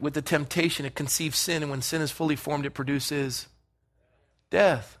unites with the temptation, it conceives sin, and when sin is fully formed, it produces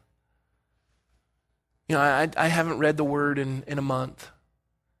death. I haven't read the word in a month.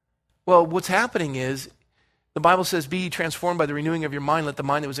 Well, what's happening is, the Bible says, be ye transformed by the renewing of your mind, let the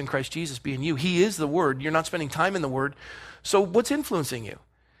mind that was in Christ Jesus be in you. He is the word. You're not spending time in the word. So what's influencing you?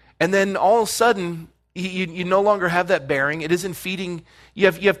 And then all of a sudden, you no longer have that bearing. It isn't feeding. You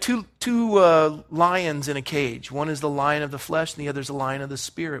have two lions in a cage. One is the lion of the flesh, and the other is the lion of the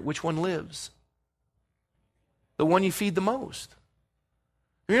spirit. Which one lives? The one you feed the most.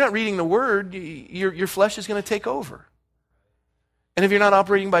 If you're not reading the word, your flesh is going to take over. And if you're not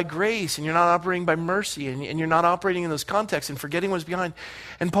operating by grace, and you're not operating by mercy, and you're not operating in those contexts and forgetting what's behind,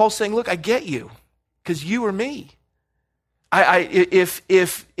 and Paul's saying, look, I get you, because you are me.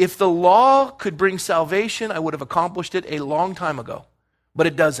 If the law could bring salvation, I would have accomplished it a long time ago, but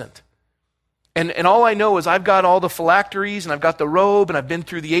it doesn't. And all I know is I've got all the phylacteries and I've got the robe and I've been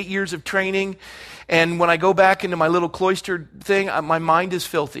through the 8 years of training. And when I go back into my little cloistered thing, my mind is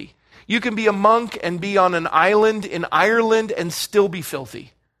filthy. You can be a monk and be on an island in Ireland and still be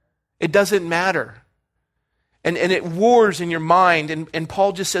filthy. It doesn't matter. And it wars in your mind. And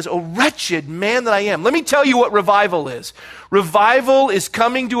Paul just says, oh, wretched man that I am. Let me tell you what revival is. Revival is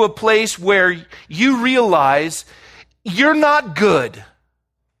coming to a place where you realize you're not good.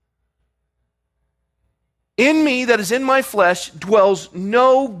 In me, that is in my flesh, dwells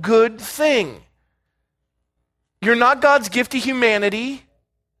no good thing. You're not God's gift to humanity.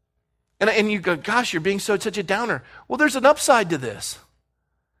 And you go, gosh, you're being such a downer. Well, there's an upside to this.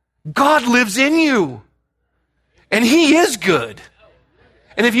 God lives in you. And he is good.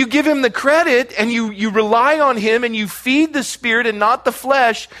 And if you give him the credit and you rely on him and you feed the Spirit and not the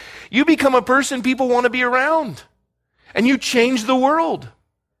flesh, you become a person people want to be around. And you change the world.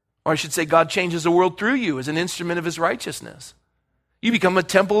 Or I should say, God changes the world through you as an instrument of his righteousness. You become a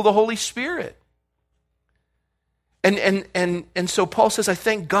temple of the Holy Spirit. And so Paul says, I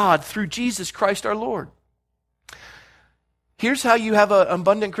thank God through Jesus Christ our Lord. Here's how you have an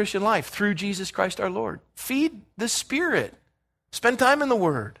abundant Christian life, through Jesus Christ our Lord. Feed the Spirit. Spend time in the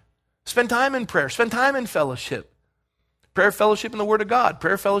Word. Spend time in prayer. Spend time in fellowship. Prayer, fellowship, in the Word of God.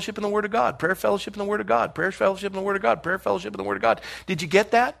 Prayer, fellowship, in the Word of God. Prayer, fellowship, in the Word of God. Prayer, fellowship, in the Word of God. Prayer, fellowship, in the Word of God. Did you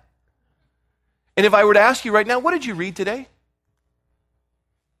get that? And if I were to ask you right now, what did you read today?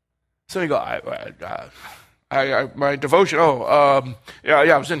 Some of you go, my devotion, I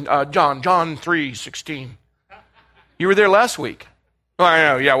was in John 3:16. You were there last week. Oh, I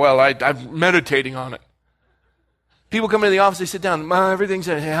know, yeah, well, I'm meditating on it. People come into the office, they sit down, everything's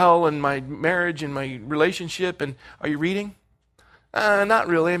in hell in my marriage and my relationship, and are you reading? Not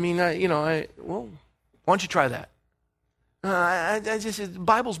really. I mean, well, why don't you try that? The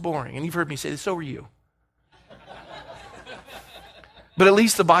Bible's boring, and you've heard me say this, so are you. But at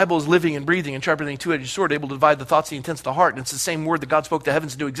least the Bible is living and breathing and sharper than a two-edged sword, able to divide the thoughts and the intents of the heart, and it's the same word that God spoke the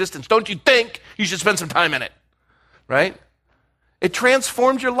heavens into existence. Don't you think you should spend some time in it? Right? It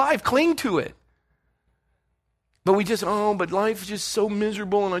transforms your life. Cling to it. But we just, but life is just so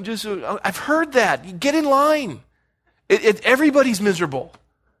miserable, and I've heard that. Get in line. Everybody's miserable.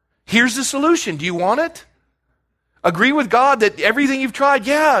 Here's the solution. Do you want it? Agree with God that everything you've tried,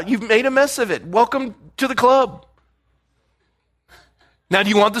 you've made a mess of it. Welcome to the club. Now, do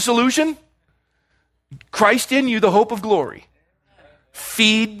you want the solution? Christ in you, the hope of glory.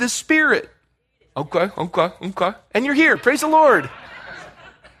 Feed the Spirit. Okay. And you're here. Praise the Lord.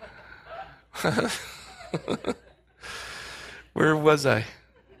 Where was I?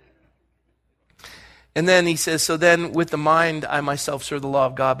 And then he says, so then with the mind, I myself serve the law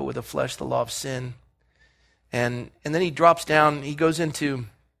of God, but with the flesh, the law of sin. And then he drops down, he goes into,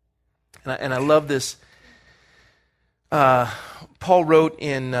 and I love this. Paul wrote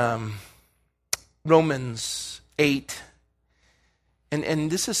in Romans 8, and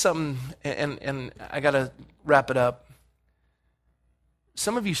this is something, and I got to wrap it up.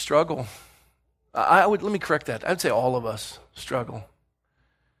 Some of you struggle. Let me correct that. I'd say all of us struggle.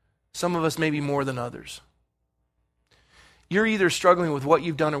 Some of us maybe more than others. You're either struggling with what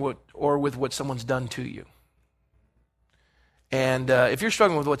you've done or with what someone's done to you. And if you're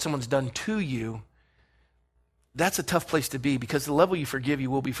struggling with what someone's done to you, that's a tough place to be, because the level you forgive, you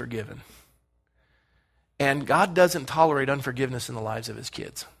will be forgiven. And God doesn't tolerate unforgiveness in the lives of his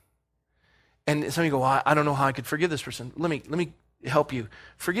kids. And some of you go, well, I don't know how I could forgive this person. Let me help you.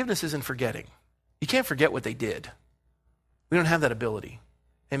 Forgiveness isn't forgetting. You can't forget what they did. We don't have that ability.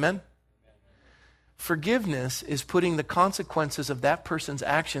 Amen? Forgiveness is putting the consequences of that person's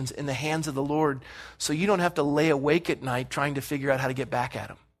actions in the hands of the Lord, so you don't have to lay awake at night trying to figure out how to get back at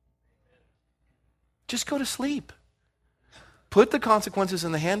them. Just go to sleep. Put the consequences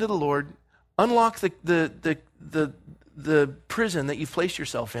in the hand of the Lord, unlock the prison that you've placed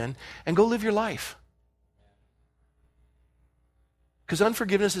yourself in, and go live your life. Because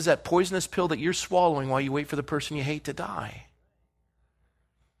unforgiveness is that poisonous pill that you're swallowing while you wait for the person you hate to die.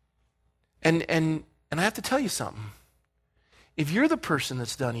 And I have to tell you something. If you're the person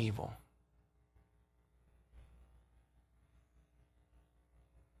that's done evil,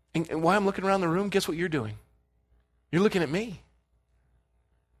 and while I'm looking around the room, guess what you're doing? You're looking at me.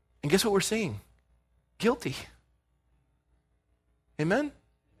 And guess what we're seeing? Guilty. Amen?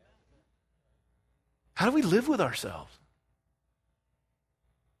 How do we live with ourselves?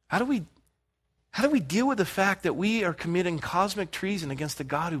 How do we deal with the fact that we are committing cosmic treason against the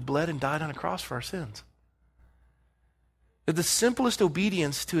God who bled and died on a cross for our sins? That the simplest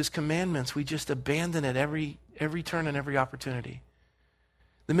obedience to his commandments, we just abandon at every turn and every opportunity.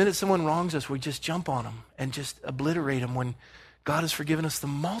 The minute someone wrongs us, we just jump on them and just obliterate them when God has forgiven us the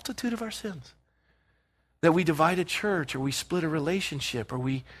multitude of our sins. That we divide a church, or we split a relationship, or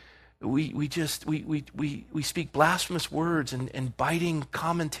we speak blasphemous words and biting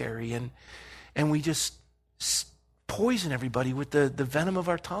commentary, and we just poison everybody with the venom of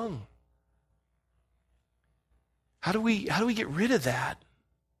our tongue. How do we get rid of that?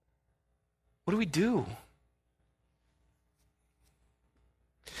 What do we do?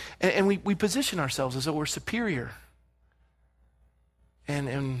 And we position ourselves as though we're superior.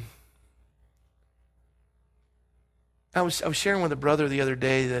 And I was sharing with a brother the other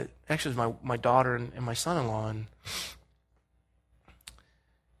day that actually was my daughter and my son-in-law,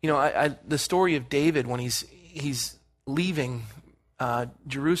 and the story of David when he's leaving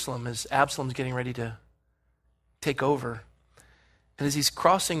Jerusalem as Absalom's getting ready to take over. And as he's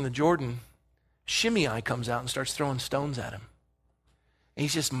crossing the Jordan, Shimei comes out and starts throwing stones at him. And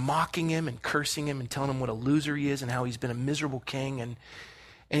he's just mocking him and cursing him and telling him what a loser he is and how he's been a miserable king. And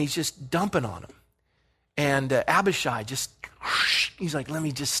he's just dumping on him. And Abishai he's like, let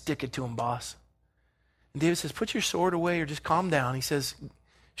me just stick it to him, boss. And David says, put your sword away or just calm down. He says,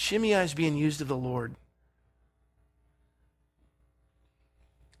 Shimei is being used of the Lord.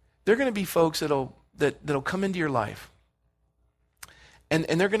 There are going to be folks that'll come into your life. And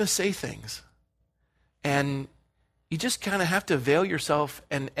they're going to say things. And you just kind of have to avail yourself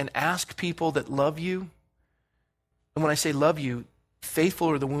and ask people that love you. And when I say love you, faithful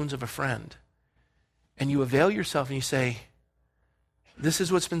are the wounds of a friend. And you avail yourself and you say, this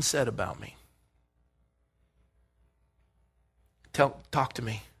is what's been said about me. Talk to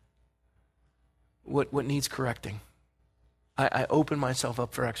me. What needs correcting? I open myself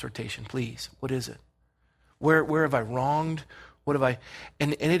up for exhortation, please. What is it? Where have I wronged? What have I?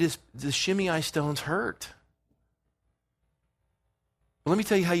 And it is, the Shimei stones hurt. Well, let me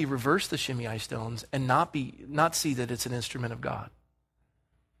tell you how you reverse the Shimei stones and not see that it's an instrument of God.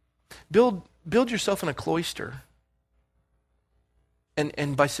 Build yourself in a cloister,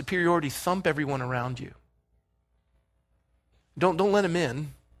 and by superiority, thump everyone around you. Don't let them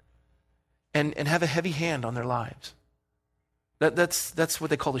in, and have a heavy hand on their lives. That's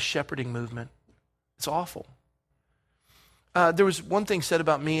what they call the shepherding movement. It's awful. There was one thing said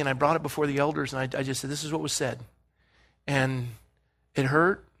about me, and I brought it before the elders, and I just said, this is what was said. And it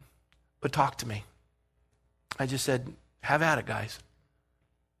hurt, but talk to me. I just said, have at it, guys.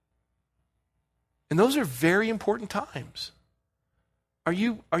 And those are very important times. Are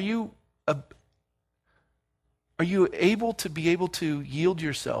you able to yield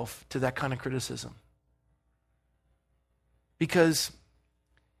yourself to that kind of criticism? Because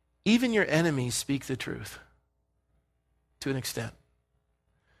even your enemies speak the truth to an extent.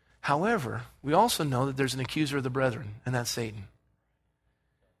 However, we also know that there's an accuser of the brethren, and that's Satan.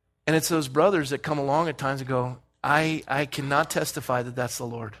 And it's those brothers that come along at times and go, I cannot testify that that's the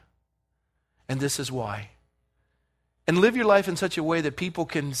Lord. And this is why. And live your life in such a way that people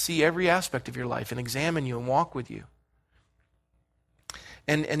can see every aspect of your life and examine you and walk with you.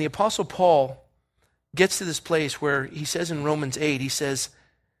 And the Apostle Paul gets to this place where he says in Romans 8, he says,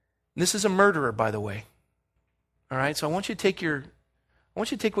 this is a murderer, by the way. All right, so I want you to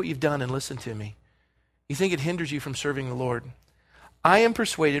take what you've done and listen to me. You think it hinders you from serving the Lord. I am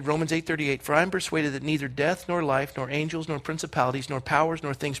persuaded, Romans 8:38, for I am persuaded that neither death nor life, nor angels, nor principalities, nor powers,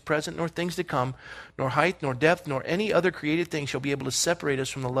 nor things present, nor things to come, nor height, nor depth, nor any other created thing shall be able to separate us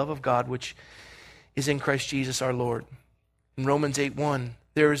from the love of God which is in Christ Jesus our Lord. In Romans 8:1,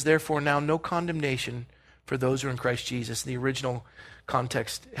 there is therefore now no condemnation for those who are in Christ Jesus. The original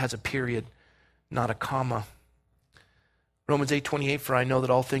context has a period, not a comma. Romans 8:28, for I know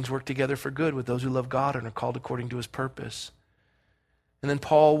that all things work together for good with those who love God and are called according to his purpose. And then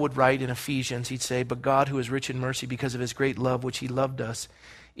Paul would write in Ephesians, he'd say, but God who is rich in mercy because of his great love which he loved us,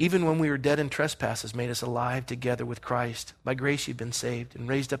 even when we were dead in trespasses, made us alive together with Christ. By grace you've been saved and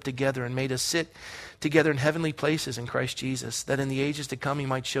raised up together and made us sit together in heavenly places in Christ Jesus, that in the ages to come he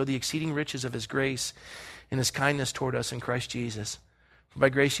might show the exceeding riches of his grace and his kindness toward us in Christ Jesus. For by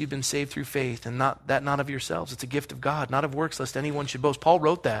grace you've been saved through faith, and not of yourselves. It's a gift of God, not of works, lest anyone should boast. Paul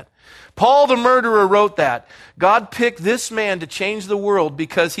wrote that. Paul the murderer wrote that. God picked this man to change the world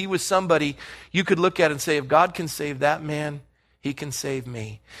because he was somebody you could look at and say, if God can save that man, he can save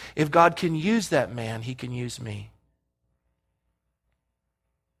me. If God can use that man, he can use me.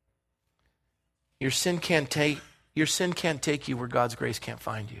 Your sin can't take you where God's grace can't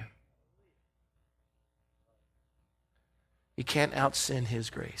find you. You can't out-sin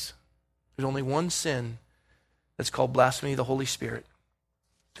his grace. There's only one sin that's called blasphemy of the Holy Spirit.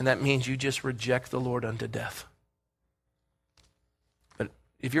 And that means you just reject the Lord unto death. But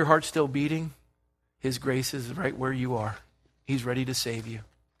if your heart's still beating, his grace is right where you are. He's ready to save you.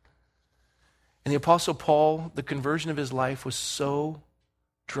 And the Apostle Paul, the conversion of his life was so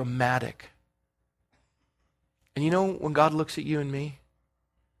dramatic. And you know, when God looks at you and me,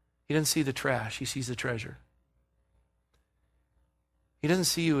 he doesn't see the trash, he sees the treasure. He doesn't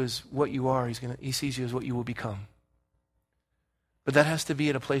see you as what you are. He sees you as what you will become. But that has to be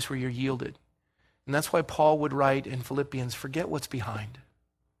at a place where you're yielded. And that's why Paul would write in Philippians, forget what's behind.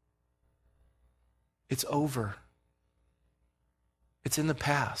 It's over. It's in the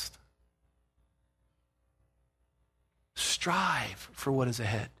past. Strive for what is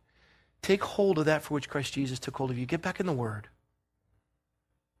ahead. Take hold of that for which Christ Jesus took hold of you. Get back in the Word.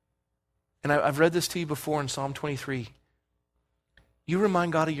 And I've read this to you before in Psalm 23. You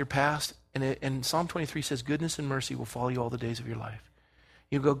remind God of your past, and Psalm 23 says, goodness and mercy will follow you all the days of your life.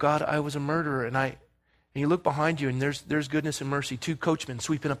 You go, God, I was a murderer, and you look behind you, and there's goodness and mercy, two coachmen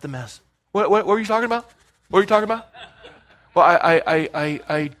sweeping up the mess. What were you talking about? What were you talking about? Well,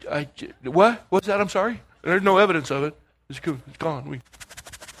 what? What's that? I'm sorry? There's no evidence of it. It's gone. We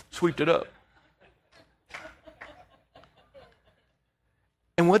sweeped it up.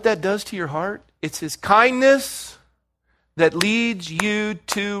 And what that does to your heart, it's His kindness that leads you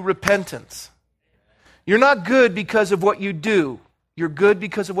to repentance. You're not good because of what you do. You're good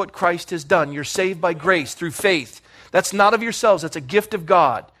because of what Christ has done. You're saved by grace through faith. That's not of yourselves. That's a gift of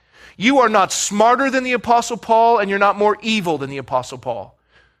God. You are not smarter than the Apostle Paul, and you're not more evil than the Apostle Paul.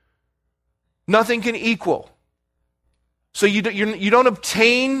 Nothing can equal. So you don't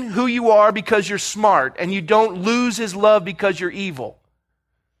obtain who you are because you're smart, and you don't lose His love because you're evil.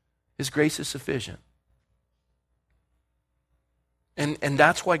 His grace is sufficient. And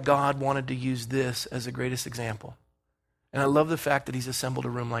that's why God wanted to use this as the greatest example. And I love the fact that He's assembled a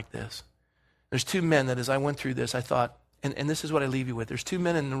room like this. There's two men that as I went through this, I thought, and this is what I leave you with. There's two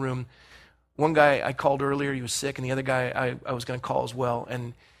men in the room. One guy I called earlier, he was sick, and the other guy I was going to call as well.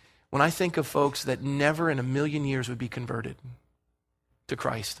 And when I think of folks that never in a million years would be converted to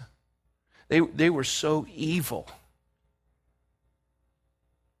Christ, they were so evil.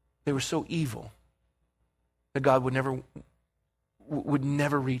 They were so evil that God would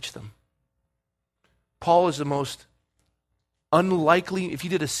never reach them. Paul is the most unlikely. If you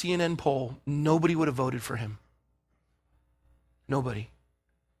did a CNN poll, nobody would have voted for him. Nobody.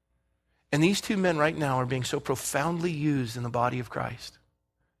 And these two men right now are being so profoundly used in the body of Christ.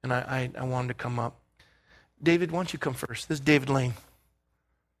 And I wanted to come up. David, why don't you come first? This is David Lane.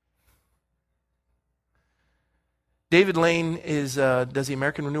 David Lane does the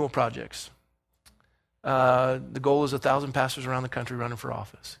American Renewal Projects. The goal is 1,000 pastors around the country running for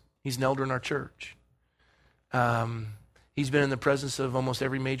office. He's an elder in our church. He's been in the presence of almost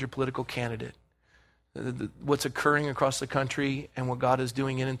every major political candidate. What's occurring across the country and what God is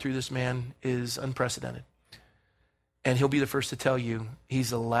doing in and through this man is unprecedented. And he'll be the first to tell you he's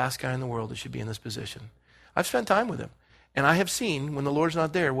the last guy in the world that should be in this position. I've spent time with him, and I have seen when the Lord's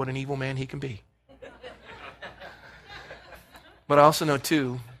not there what an evil man he can be. But I also know,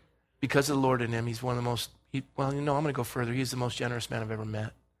 too, because of the Lord in him, he's one of the most, I'm going to go further. He's the most generous man I've ever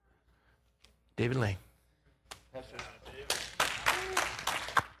met. David Lane.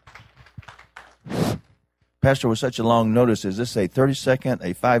 Pastor, with such a long notice, is this a 30-second,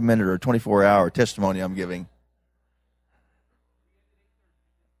 a 5-minute, or a 24-hour testimony I'm giving?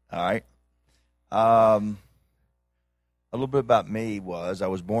 All right. A little bit about me was I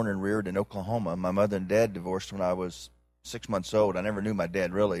was born and reared in Oklahoma. My mother and dad divorced when I was 6 months old. I never knew my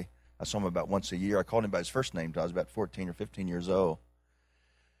dad, really. I saw him about once a year. I called him by his first name until I was about 14 or 15 years old.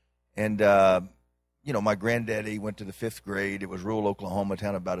 And, my granddaddy went to the 5th grade. It was rural Oklahoma,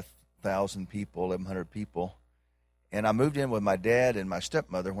 town of about 1,000 people, 1,100 people. And I moved in with my dad and my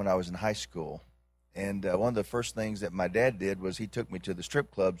stepmother when I was in high school. And one of the first things that my dad did was he took me to the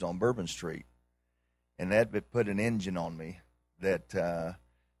strip clubs on Bourbon Street. And that put an engine on me. So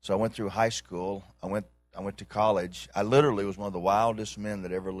I went through high school. I went to college. I literally was one of the wildest men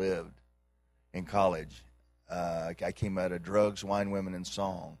that ever lived in college. I came out of drugs, wine, women, and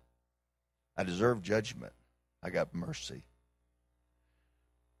song. I deserved judgment. I got mercy.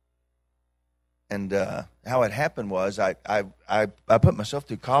 And how it happened was I put myself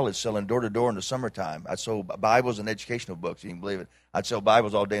through college selling door-to-door in the summertime. I sold Bibles and educational books, you can believe it. I'd sell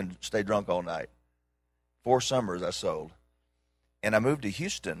Bibles all day and stay drunk all night. 4 summers I sold. And I moved to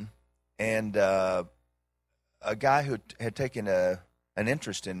Houston, and a guy who had taken an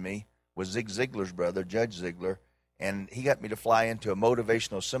interest in me was Zig Ziglar's brother, Judge Ziglar, and he got me to fly into a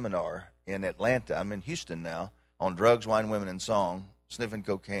motivational seminar in Atlanta. I'm in Houston now, on drugs, wine, women, and song, sniffing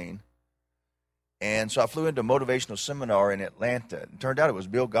cocaine. And so I flew into a motivational seminar in Atlanta. It turned out it was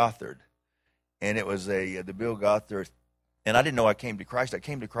Bill Gothard. And it was the Bill Gothard. And I didn't know I came to Christ. I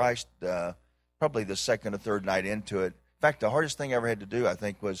came to Christ probably the second or third night into it. In fact, the hardest thing I ever had to do, I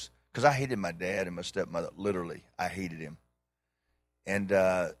think, was because I hated my dad and my stepmother. Literally, I hated him. And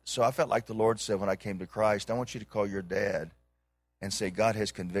so I felt like the Lord said when I came to Christ, I want you to call your dad and say, God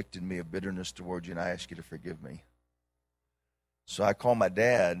has convicted me of bitterness towards you, and I ask you to forgive me. So I called my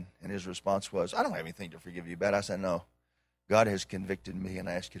dad, and his response was, I don't have anything to forgive you about. I said, no, God has convicted me, and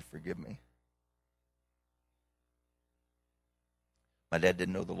I ask you to forgive me. My dad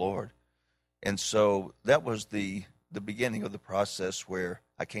didn't know the Lord. And so that was the beginning of the process where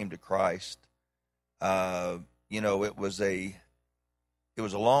I came to Christ. It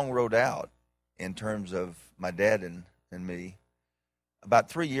was a long road out in terms of my dad and me. about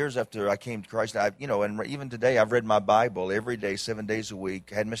 3 years after I came to Christ, and even today, I've read my Bible every day, 7 days a week.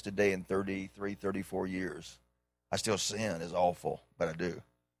 I hadn't missed a day in 33, 34 years. I still sin. It's awful, but I do.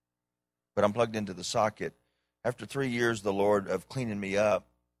 But I'm plugged into the socket. After 3 years, the Lord of cleaning me up,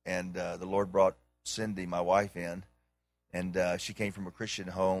 and the Lord brought Cindy, my wife, in, and she came from a Christian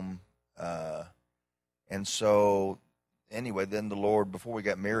home. And so, anyway, then the Lord, before we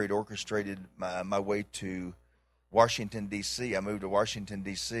got married, orchestrated my way to Washington, D.C. I moved to Washington,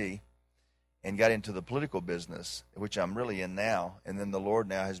 D.C., and got into the political business, which I'm really in now. And then the Lord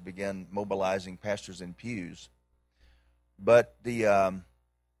now has begun mobilizing pastors in pews. But the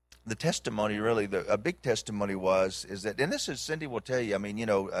testimony, really, a big testimony is that, and this is, Cindy will tell you, I mean,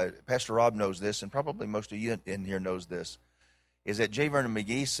 Pastor Rob knows this, and probably most of you in here knows this, is that J. Vernon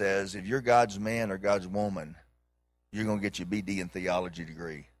McGee says, if you're God's man or God's woman, you're going to get your BD in theology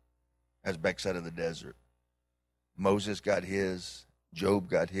degree. That's backside of the desert. Moses got his, Job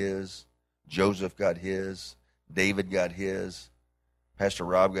got his, Joseph got his, David got his, Pastor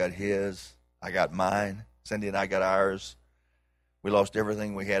Rob got his, I got mine, Cindy and I got ours. We lost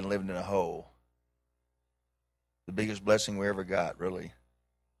everything we had and lived in a hole. The biggest blessing we ever got, really.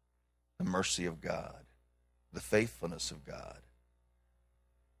 The mercy of God. The faithfulness of God.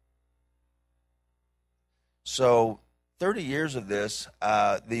 So, 30 years of this,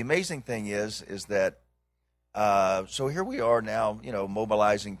 the amazing thing is that, so here we are now,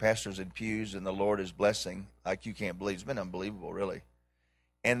 mobilizing pastors in pews, and the Lord is blessing like you can't believe. It's been unbelievable, really.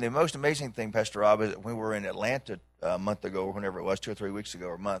 And the most amazing thing, Pastor Rob, is that when we were in Atlanta a month ago, or whenever it was, 2 or 3 weeks ago,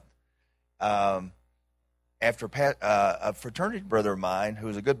 or a month, after a fraternity brother of mine, who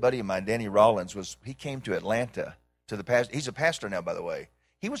was a good buddy of mine, Danny Rollins, he came to Atlanta to the pastor. He's a pastor now, by the way.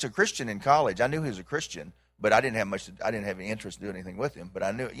 He was a Christian in college. I knew he was a Christian, but I didn't have any interest to do anything with him. But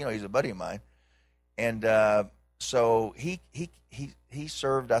I knew, he's a buddy of mine. And so he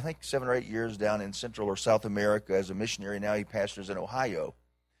served, I think, 7 or 8 years down in Central or South America as a missionary. Now he pastors in Ohio.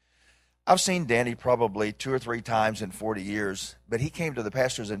 I've seen Danny probably 2 or 3 times in 40 years, but he came to the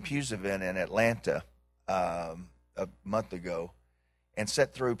Pastors in Pews event in Atlanta a month ago and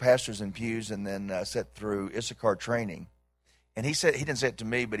sat through Pastors in Pews, and then sat through Issachar training. And he said, he didn't say it to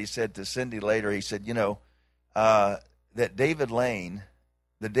me, but he said to Cindy later, he said, that David Lane,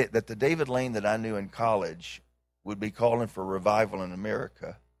 that the David Lane that I knew in college would be calling for revival in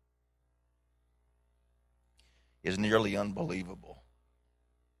America is nearly unbelievable.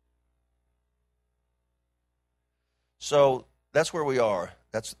 So that's where we are.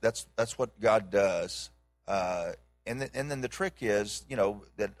 That's what God does. And then the trick is,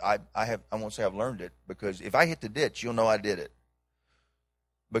 that I won't say I've learned it, because if I hit the ditch, you'll know I did it.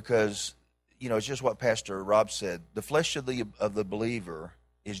 Because, it's just what Pastor Rob said. The flesh of the believer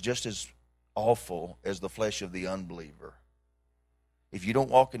is just as awful as the flesh of the unbeliever. If you don't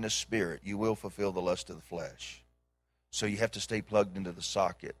walk in the Spirit, you will fulfill the lust of the flesh. So you have to stay plugged into the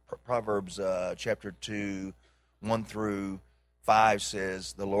socket. Proverbs chapter 2, 1 through 5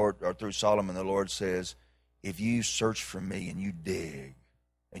 says, through Solomon, the Lord says, if you search for me and you dig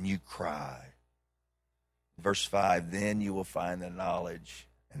and you cry, verse 5, then you will find the knowledge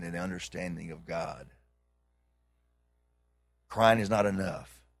and the understanding of God. Crying is not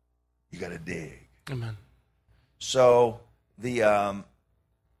enough. You got to dig. Amen. So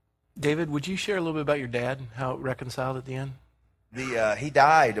David, would you share a little bit about your dad, how it reconciled at the end? He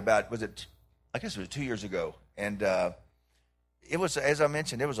died about, I guess it was 2 years ago. And it was, as I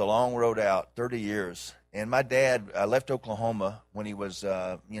mentioned, it was a long road out, 30 years. And my dad left Oklahoma when he was,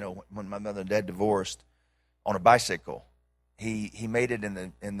 when my mother and dad divorced, on a bicycle. He made it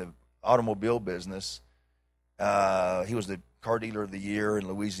in the automobile business. He was the car dealer of the year in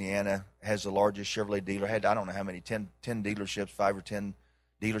Louisiana, has the largest Chevrolet dealer, had I don't know how many, 10 dealerships, 5 or 10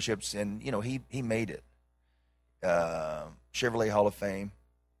 dealerships, and he made it. Chevrolet Hall of Fame.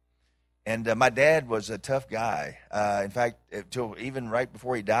 And my dad was a tough guy. In fact, until even right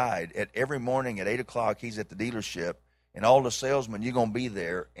before he died, every morning at 8 o'clock, he's at the dealership, and all the salesmen, you're going to be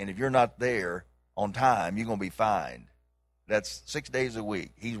there, and if you're not there on time, you're going to be fined. That's 6 days a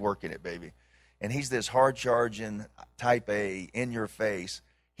week. He's working it, baby. And he's this hard-charging, type A, in-your-face.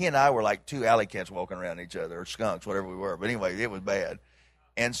 He and I were like 2 alley cats walking around each other, or skunks, whatever we were. But anyway, it was bad.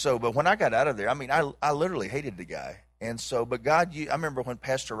 And so, but when I got out of there, I literally hated the guy. And so, but God, I remember when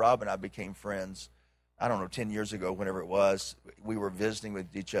Pastor Rob and I became friends, I don't know, 10 years ago, whenever it was, we were visiting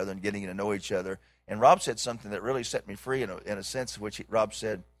with each other and getting to know each other. And Rob said something that really set me free in a sense, which Rob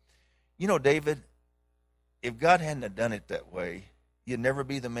said, David, if God hadn't have done it that way, you'd never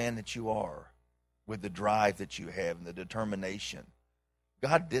be the man that you are with the drive that you have and the determination.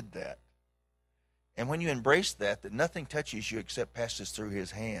 God did that. and when you embrace that nothing touches you except passes through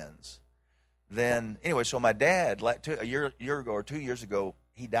his hands, then anyway, so my dad, like a year ago or 2 years ago,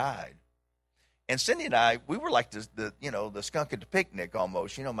 he died. And Cindy and I, we were like the skunk at the picnic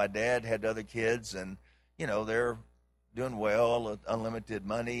almost. My dad had other kids, and they're doing well, unlimited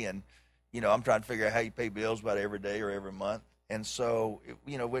money, and I'm trying to figure out how you pay bills about every day or every month. And so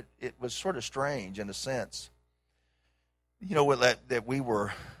it was sort of strange in a sense, that we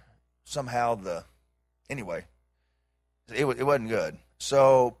were somehow anyway, it wasn't good.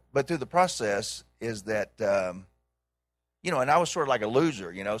 So, but through the process is that, and I was sort of like a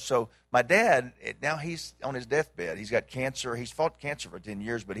loser, So my dad, now he's on his deathbed. He's got cancer. He's fought cancer for 10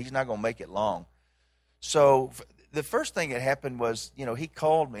 years, but he's not going to make it long. So the first thing that happened was, he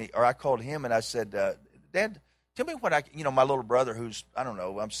called me, or I called him, and I said, Dad, tell me what my little brother who's, I don't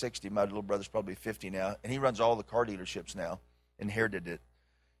know, I'm 60. My little brother's probably 50 now, and he runs all the car dealerships now, inherited it.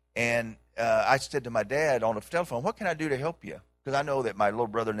 And I said to my dad on the telephone, what can I do to help you? Because I know that my little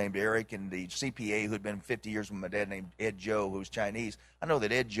brother named Eric and the CPA who had been 50 years with my dad named Ed Joe, who's Chinese, I know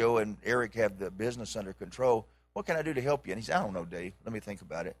that Ed Joe and Eric have the business under control. What can I do to help you? And he said, I don't know, Dave. Let me think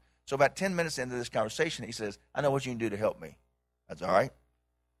about it. So about 10 minutes into this conversation, he says, I know what you can do to help me. I said, all right.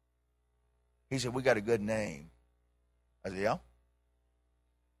 He said, we got a good name. I said, yeah.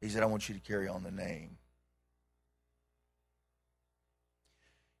 He said, I want you to carry on the name.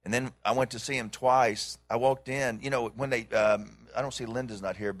 And then I went to see him twice. I walked in, when they, I don't see Linda's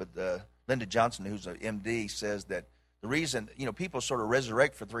not here, but Linda Johnson, who's an MD, says that the reason, people sort of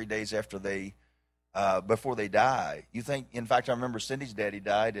resurrect for 3 days after before they die. You think, in fact, I remember Cindy's daddy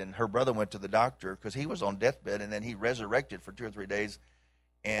died, and her brother went to the doctor because he was on deathbed, and then he resurrected for 2 or 3 days.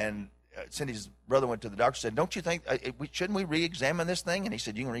 And Cindy's brother went to the doctor and said, don't you think, shouldn't we re-examine this thing? And he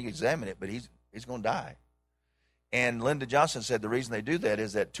said, you can re-examine it, but he's going to die. And Linda Johnson said the reason they do that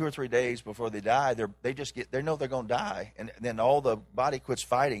is that 2 or 3 days before they die, they know they're going to die, and then all the body quits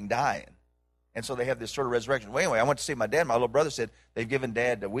fighting, dying. And so they have this sort of resurrection. Well, anyway, I went to see my dad. My little brother said, they've given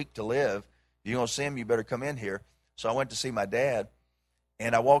Dad a week to live. If you're going to see him, you better come in here. So I went to see my dad,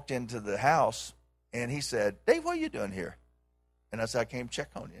 and I walked into the house, and he said, Dave, what are you doing here? And I said, I came to check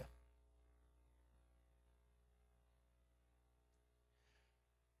on you.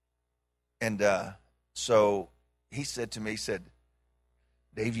 And so he said to me,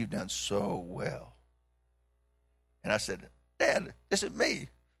 Dave, you've done so well. And I said, Dad, this is me.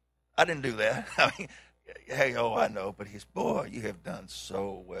 I didn't do that. I mean, hey, I know. But he's, boy, you have done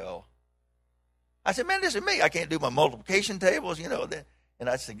so well. I said, man, this is me. I can't do my multiplication tables, And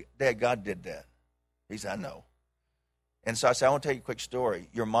I said, Dad, God did that. He said, I know. And so I said, I want to tell you a quick story.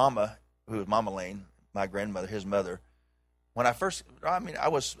 Your mama, who was Mama Lane, my grandmother, his mother, when I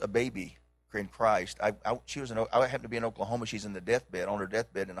was a baby in Christ. I happened to be in Oklahoma. She's in the deathbed, on her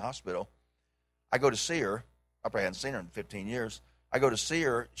deathbed in the hospital. I go to see her. I probably hadn't seen her in 15 years. I go to see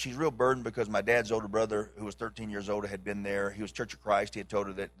her. She's real burdened because my dad's older brother, who was 13 years old, had been there. He was Church of Christ. He had told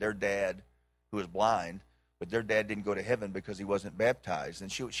her that their dad, who was blind, but their dad didn't go to heaven because he wasn't baptized.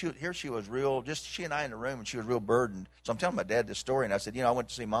 And she was real, just she and I in the room, and she was real burdened. So I'm telling my dad this story, and I said, I went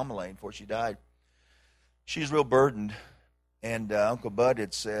to see Mama Lane before she died. She's real burdened. And Uncle Bud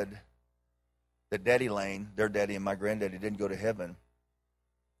had said that Daddy Lane, their daddy and my granddaddy, didn't go to heaven.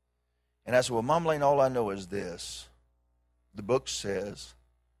 And I said, well, Mama Lane, all I know is this. The book says,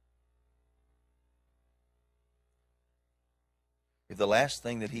 if the last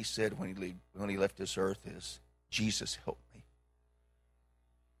thing that he said when he left this earth is, Jesus, help me,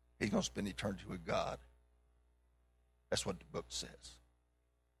 he's going to spend eternity with God. That's what the book says.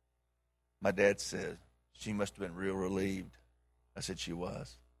 My dad said, she must have been real relieved. I said, she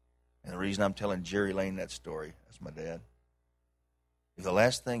was. And the reason I'm telling Jerry Lane that story, that's my dad, if the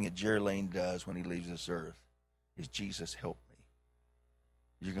last thing that Jerry Lane does when he leaves this earth is, Jesus, help me,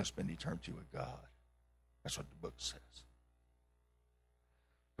 you're going to spend eternity with God. That's what the book says.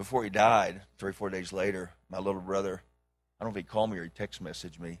 Before he died, 3 or 4 days later, my little brother, I don't know if he called me or he text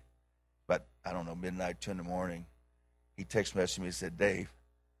messaged me, but I don't know, midnight, 2 in the morning, he text messaged me and said, Dave,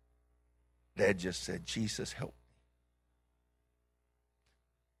 Dad just said, Jesus, help me.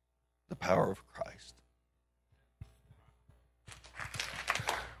 The power of Christ.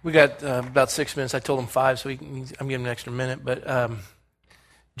 We got about 6 minutes. I told him 5, so I'm giving him an extra minute. But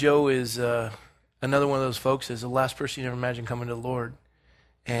Joe is another one of those folks, is the last person you never imagined coming to the Lord.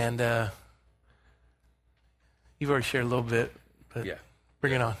 And you've already shared a little bit, but yeah.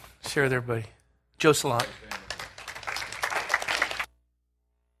 Bring it on. Share with everybody. Joe Salant.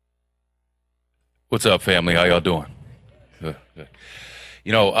 What's up, family? How y'all doing? Good.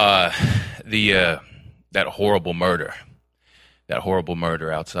 That horrible murder horrible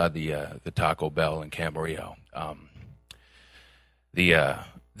murder outside the Taco Bell in Camarillo.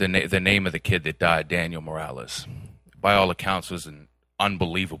 The name of the kid that died, Daniel Morales, by all accounts, was an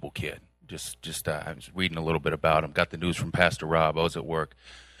unbelievable kid. I was reading a little bit about him. Got the news from Pastor Rob. I was at work.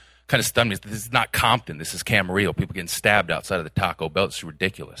 Kind of stunned me. This is not Compton. This is Camarillo. People getting stabbed outside of the Taco Bell. It's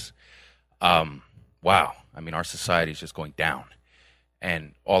ridiculous. Wow. I mean, our society is just going down.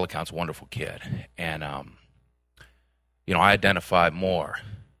 And all accounts, wonderful kid. And, I identify more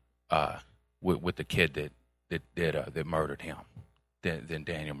with the kid that murdered him than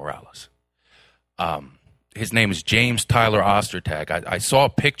Daniel Morales. His name is James Tyler Ostertag. I saw a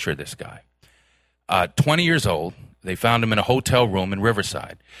picture of this guy. 20 years old. They found him in a hotel room in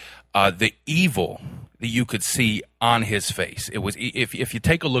Riverside. The evil that you could see on his face. It was, if you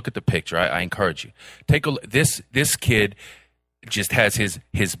take a look at the picture, I encourage you. Take a look. This kid just has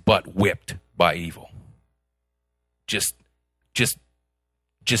his butt whipped by evil. Just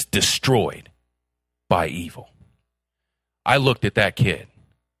destroyed by evil. I looked at that kid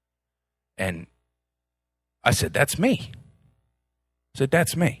and I said, that's me. I said,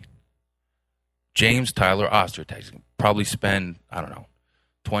 that's me. James Tyler Ostertag. Probably spend,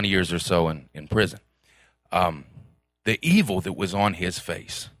 20 years or so in prison. The evil that was on his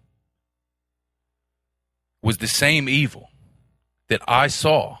face was the same evil that I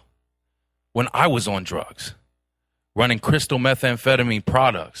saw when I was on drugs, running crystal methamphetamine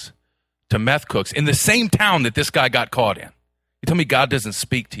products to meth cooks in the same town that this guy got caught in. You tell me God doesn't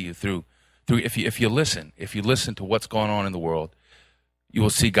speak to you through if you listen to what's going on in the world, you will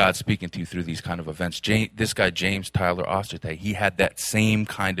see God speaking to you through these kind of events. This guy, James Tyler Ostertag, he had that same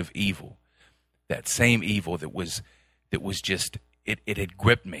kind of evil, that was just, it had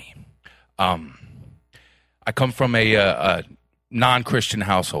gripped me. I come from a non-Christian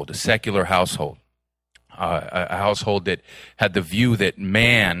household, a secular household, a household that had the view that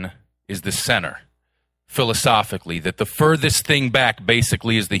man is the center, philosophically, that the furthest thing back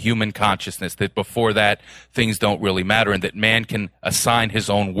basically is the human consciousness, that before that things don't really matter, and that man can assign his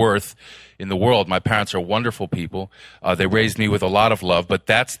own worth in the world. My parents are wonderful people. They raised me with a lot of love, but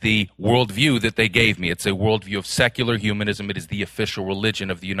that's the worldview that they gave me. It's a worldview of secular humanism. It is the official religion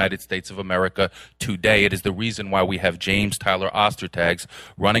of the United States of America today. It is the reason why we have James Tyler Ostertags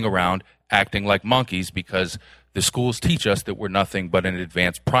running around acting like monkeys, because the schools teach us that we're nothing but an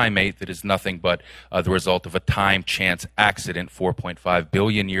advanced primate that is nothing but the result of a time-chance accident 4.5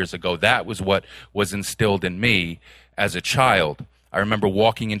 billion years ago. That was what was instilled in me as a child. I remember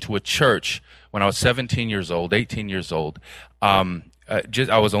walking into a church when I was 17 years old, 18 years old. I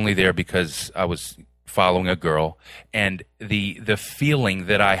was only there because I was following a girl, and the feeling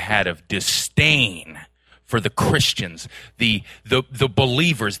that I had of disdain for the Christians, the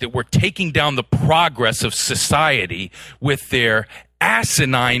believers that were taking down the progress of society with their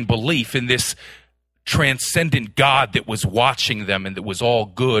asinine belief in this transcendent God that was watching them, and that was all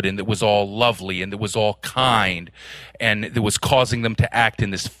good, and that was all lovely, and that was all kind, and that was causing them to act in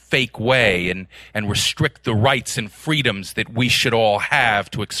this fake way and restrict the rights and freedoms that we should all have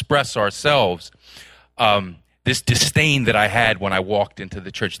to express ourselves. This disdain that I had when I walked into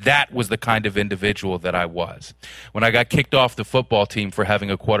the church, that was the kind of individual that I was. When I got kicked off the football team for having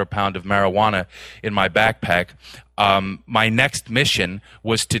a quarter pound of marijuana in my backpack, my next mission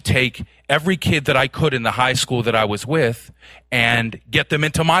was to take every kid that I could in the high school that I was with and get them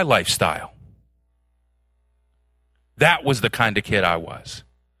into my lifestyle. That was the kind of kid I was.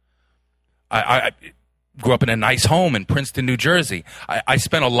 I grew up in a nice home in Princeton, New Jersey. I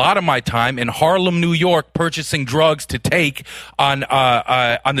spent a lot of my time in Harlem, New York, purchasing drugs to take on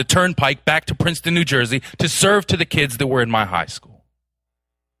the turnpike back to Princeton, New Jersey, to serve to the kids that were in my high school.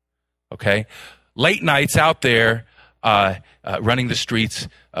 Okay? Late nights out there running the streets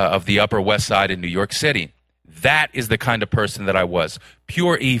of the Upper West Side in New York City. That is the kind of person that I was.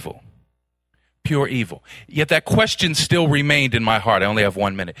 Pure evil. Pure evil. Yet that question still remained in my heart. I only have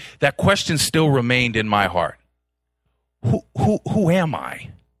 1 minute. That question still remained in my heart. Who am I?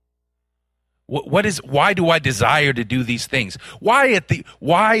 Why do I desire to do these things? Why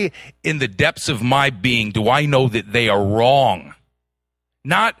in the depths of my being do I know that they are wrong?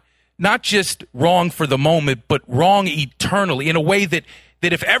 Not just wrong for the moment, but wrong eternally, in a way that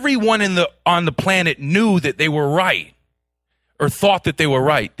if everyone on the planet knew that they were right, or thought that they were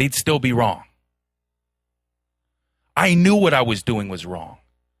right, they'd still be wrong. I knew what I was doing was wrong.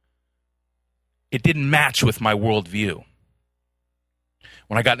 It didn't match with my worldview.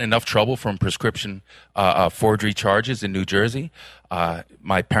 When I got in enough trouble from prescription forgery charges in New Jersey,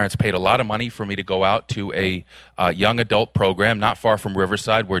 my parents paid a lot of money for me to go out to a young adult program not far from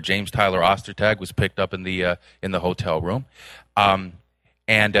Riverside, where James Tyler Ostertag was picked up in the hotel room.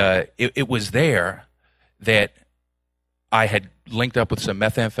 It was there that I had linked up with some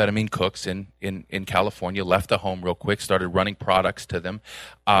methamphetamine cooks in California, left the home real quick, started running products to them.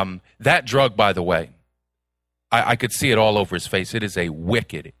 That drug, by the way, I could see it all over his face. It is a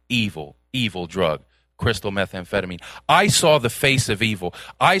wicked, evil, evil drug, crystal methamphetamine. I saw the face of evil.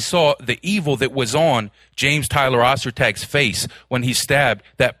 I saw the evil that was on James Tyler Ostertag's face when he stabbed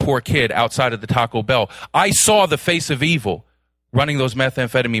that poor kid outside of the Taco Bell. I saw the face of evil running those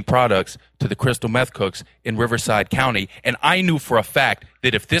methamphetamine products to the crystal meth cooks in Riverside County. And I knew for a fact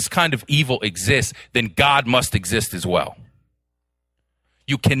that if this kind of evil exists, then God must exist as well.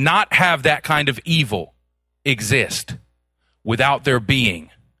 You cannot have that kind of evil exist without there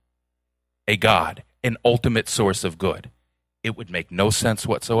being a God, an ultimate source of good. It would make no sense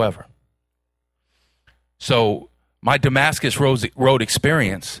whatsoever. So my Damascus Road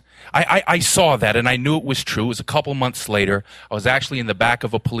experience, I saw that and I knew it was true. It was a couple months later. I was actually in the back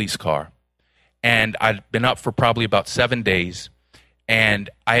of a police car, and I'd been up for probably about 7 days, and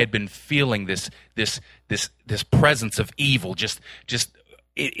I had been feeling this presence of evil just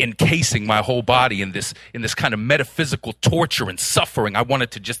encasing my whole body in this kind of metaphysical torture and suffering. I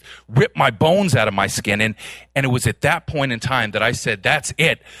wanted to just rip my bones out of my skin. And it was at that point in time that I said, that's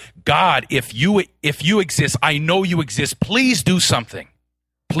it. God, if you exist, I know you exist. Please do something.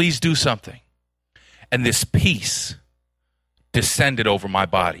 Please do something. And this peace descended over my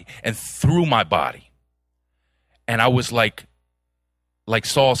body and through my body. And I was like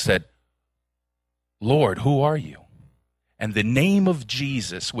Saul said, Lord, who are you? And the name of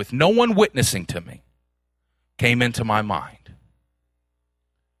Jesus, with no one witnessing to me, came into my mind.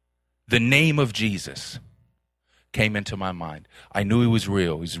 The name of Jesus came into my mind. I knew he was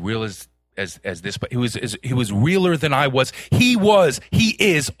real. He was real as this, but he was realer than I was. He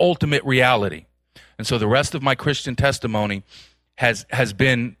is ultimate reality. And so the rest of my Christian testimony has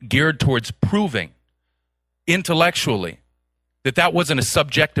been geared towards proving intellectually that wasn't a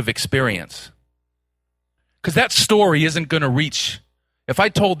subjective experience. Because that story isn't going to reach. If I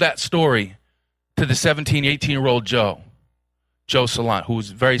told that story to the 17, 18-year-old Joe Salant,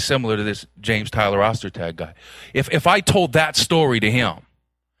 who's very similar to this James Tyler Ostertag guy, if I told that story to him,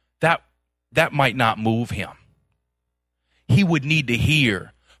 that might not move him. He would need to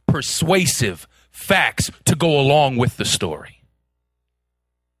hear persuasive facts to go along with the story.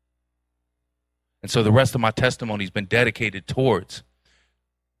 And so the rest of my testimony has been dedicated towards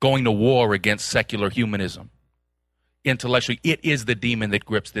going to war against secular humanism. Intellectually, it is the demon that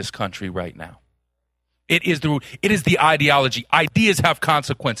grips this country right now. It is the ideology. Ideas have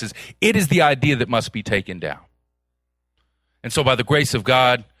consequences. It is the idea that must be taken down. And so by the grace of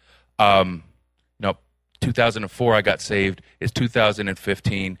God, 2004 I got saved. It's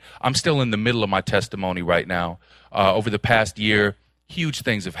 2015. I'm still in the middle of my testimony right now. Over the past year, huge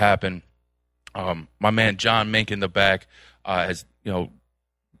things have happened. My man John Mink in the back has,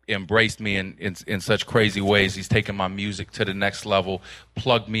 embraced me in such crazy ways. He's taken my music to the next level,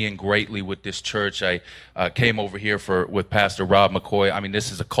 plugged me in greatly with this church. I came over here with Pastor Rob McCoy. I mean,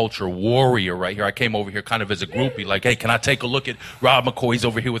 this is a culture warrior right here. I came over here kind of as a groupie, like, hey, can I take a look at Rob McCoy? He's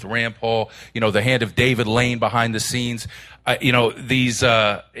over here with Rand Paul, the hand of David Lane behind the scenes. It's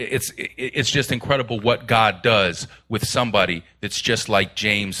just incredible what God does with somebody that's just like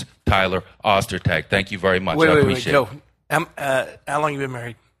James Tyler Ostertag. Thank you very much. I appreciate it. Joe, how long have you been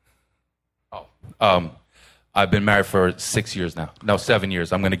married? I've been married for 6 years now. No, 7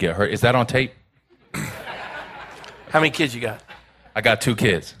 years. I'm going to get hurt. Is that on tape? How many kids you got? I got 2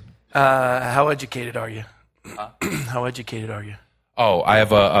 kids. How educated are you? How educated are you? Oh, I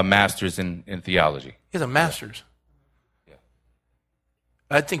have a master's in theology. You have a master's? Yeah.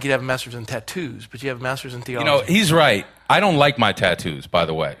 I'd think you'd have a master's in tattoos, but you have a master's in theology. He's right. I don't like my tattoos, by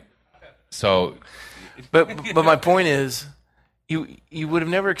the way. So, But my point is, you would have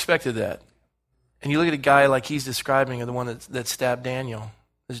never expected that. And you look at a guy like he's describing, or the one that stabbed Daniel,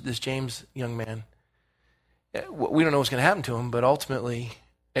 this James young man. We don't know what's going to happen to him, but ultimately,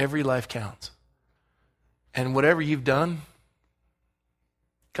 every life counts. And whatever you've done,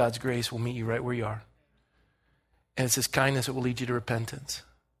 God's grace will meet you right where you are. And it's His kindness that will lead you to repentance.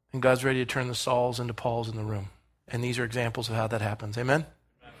 And God's ready to turn the Sauls into Pauls in the room. And these are examples of how that happens. Amen?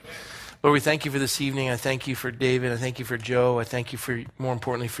 Lord, we thank you for this evening. I thank you for David. I thank you for Joe. I thank you for, more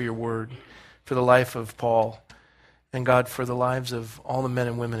importantly, for your word, for the life of Paul, and God, for the lives of all the men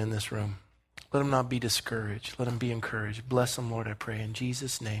and women in this room. Let them not be discouraged. Let them be encouraged. Bless them, Lord, I pray. In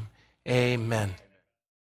Jesus' name, amen.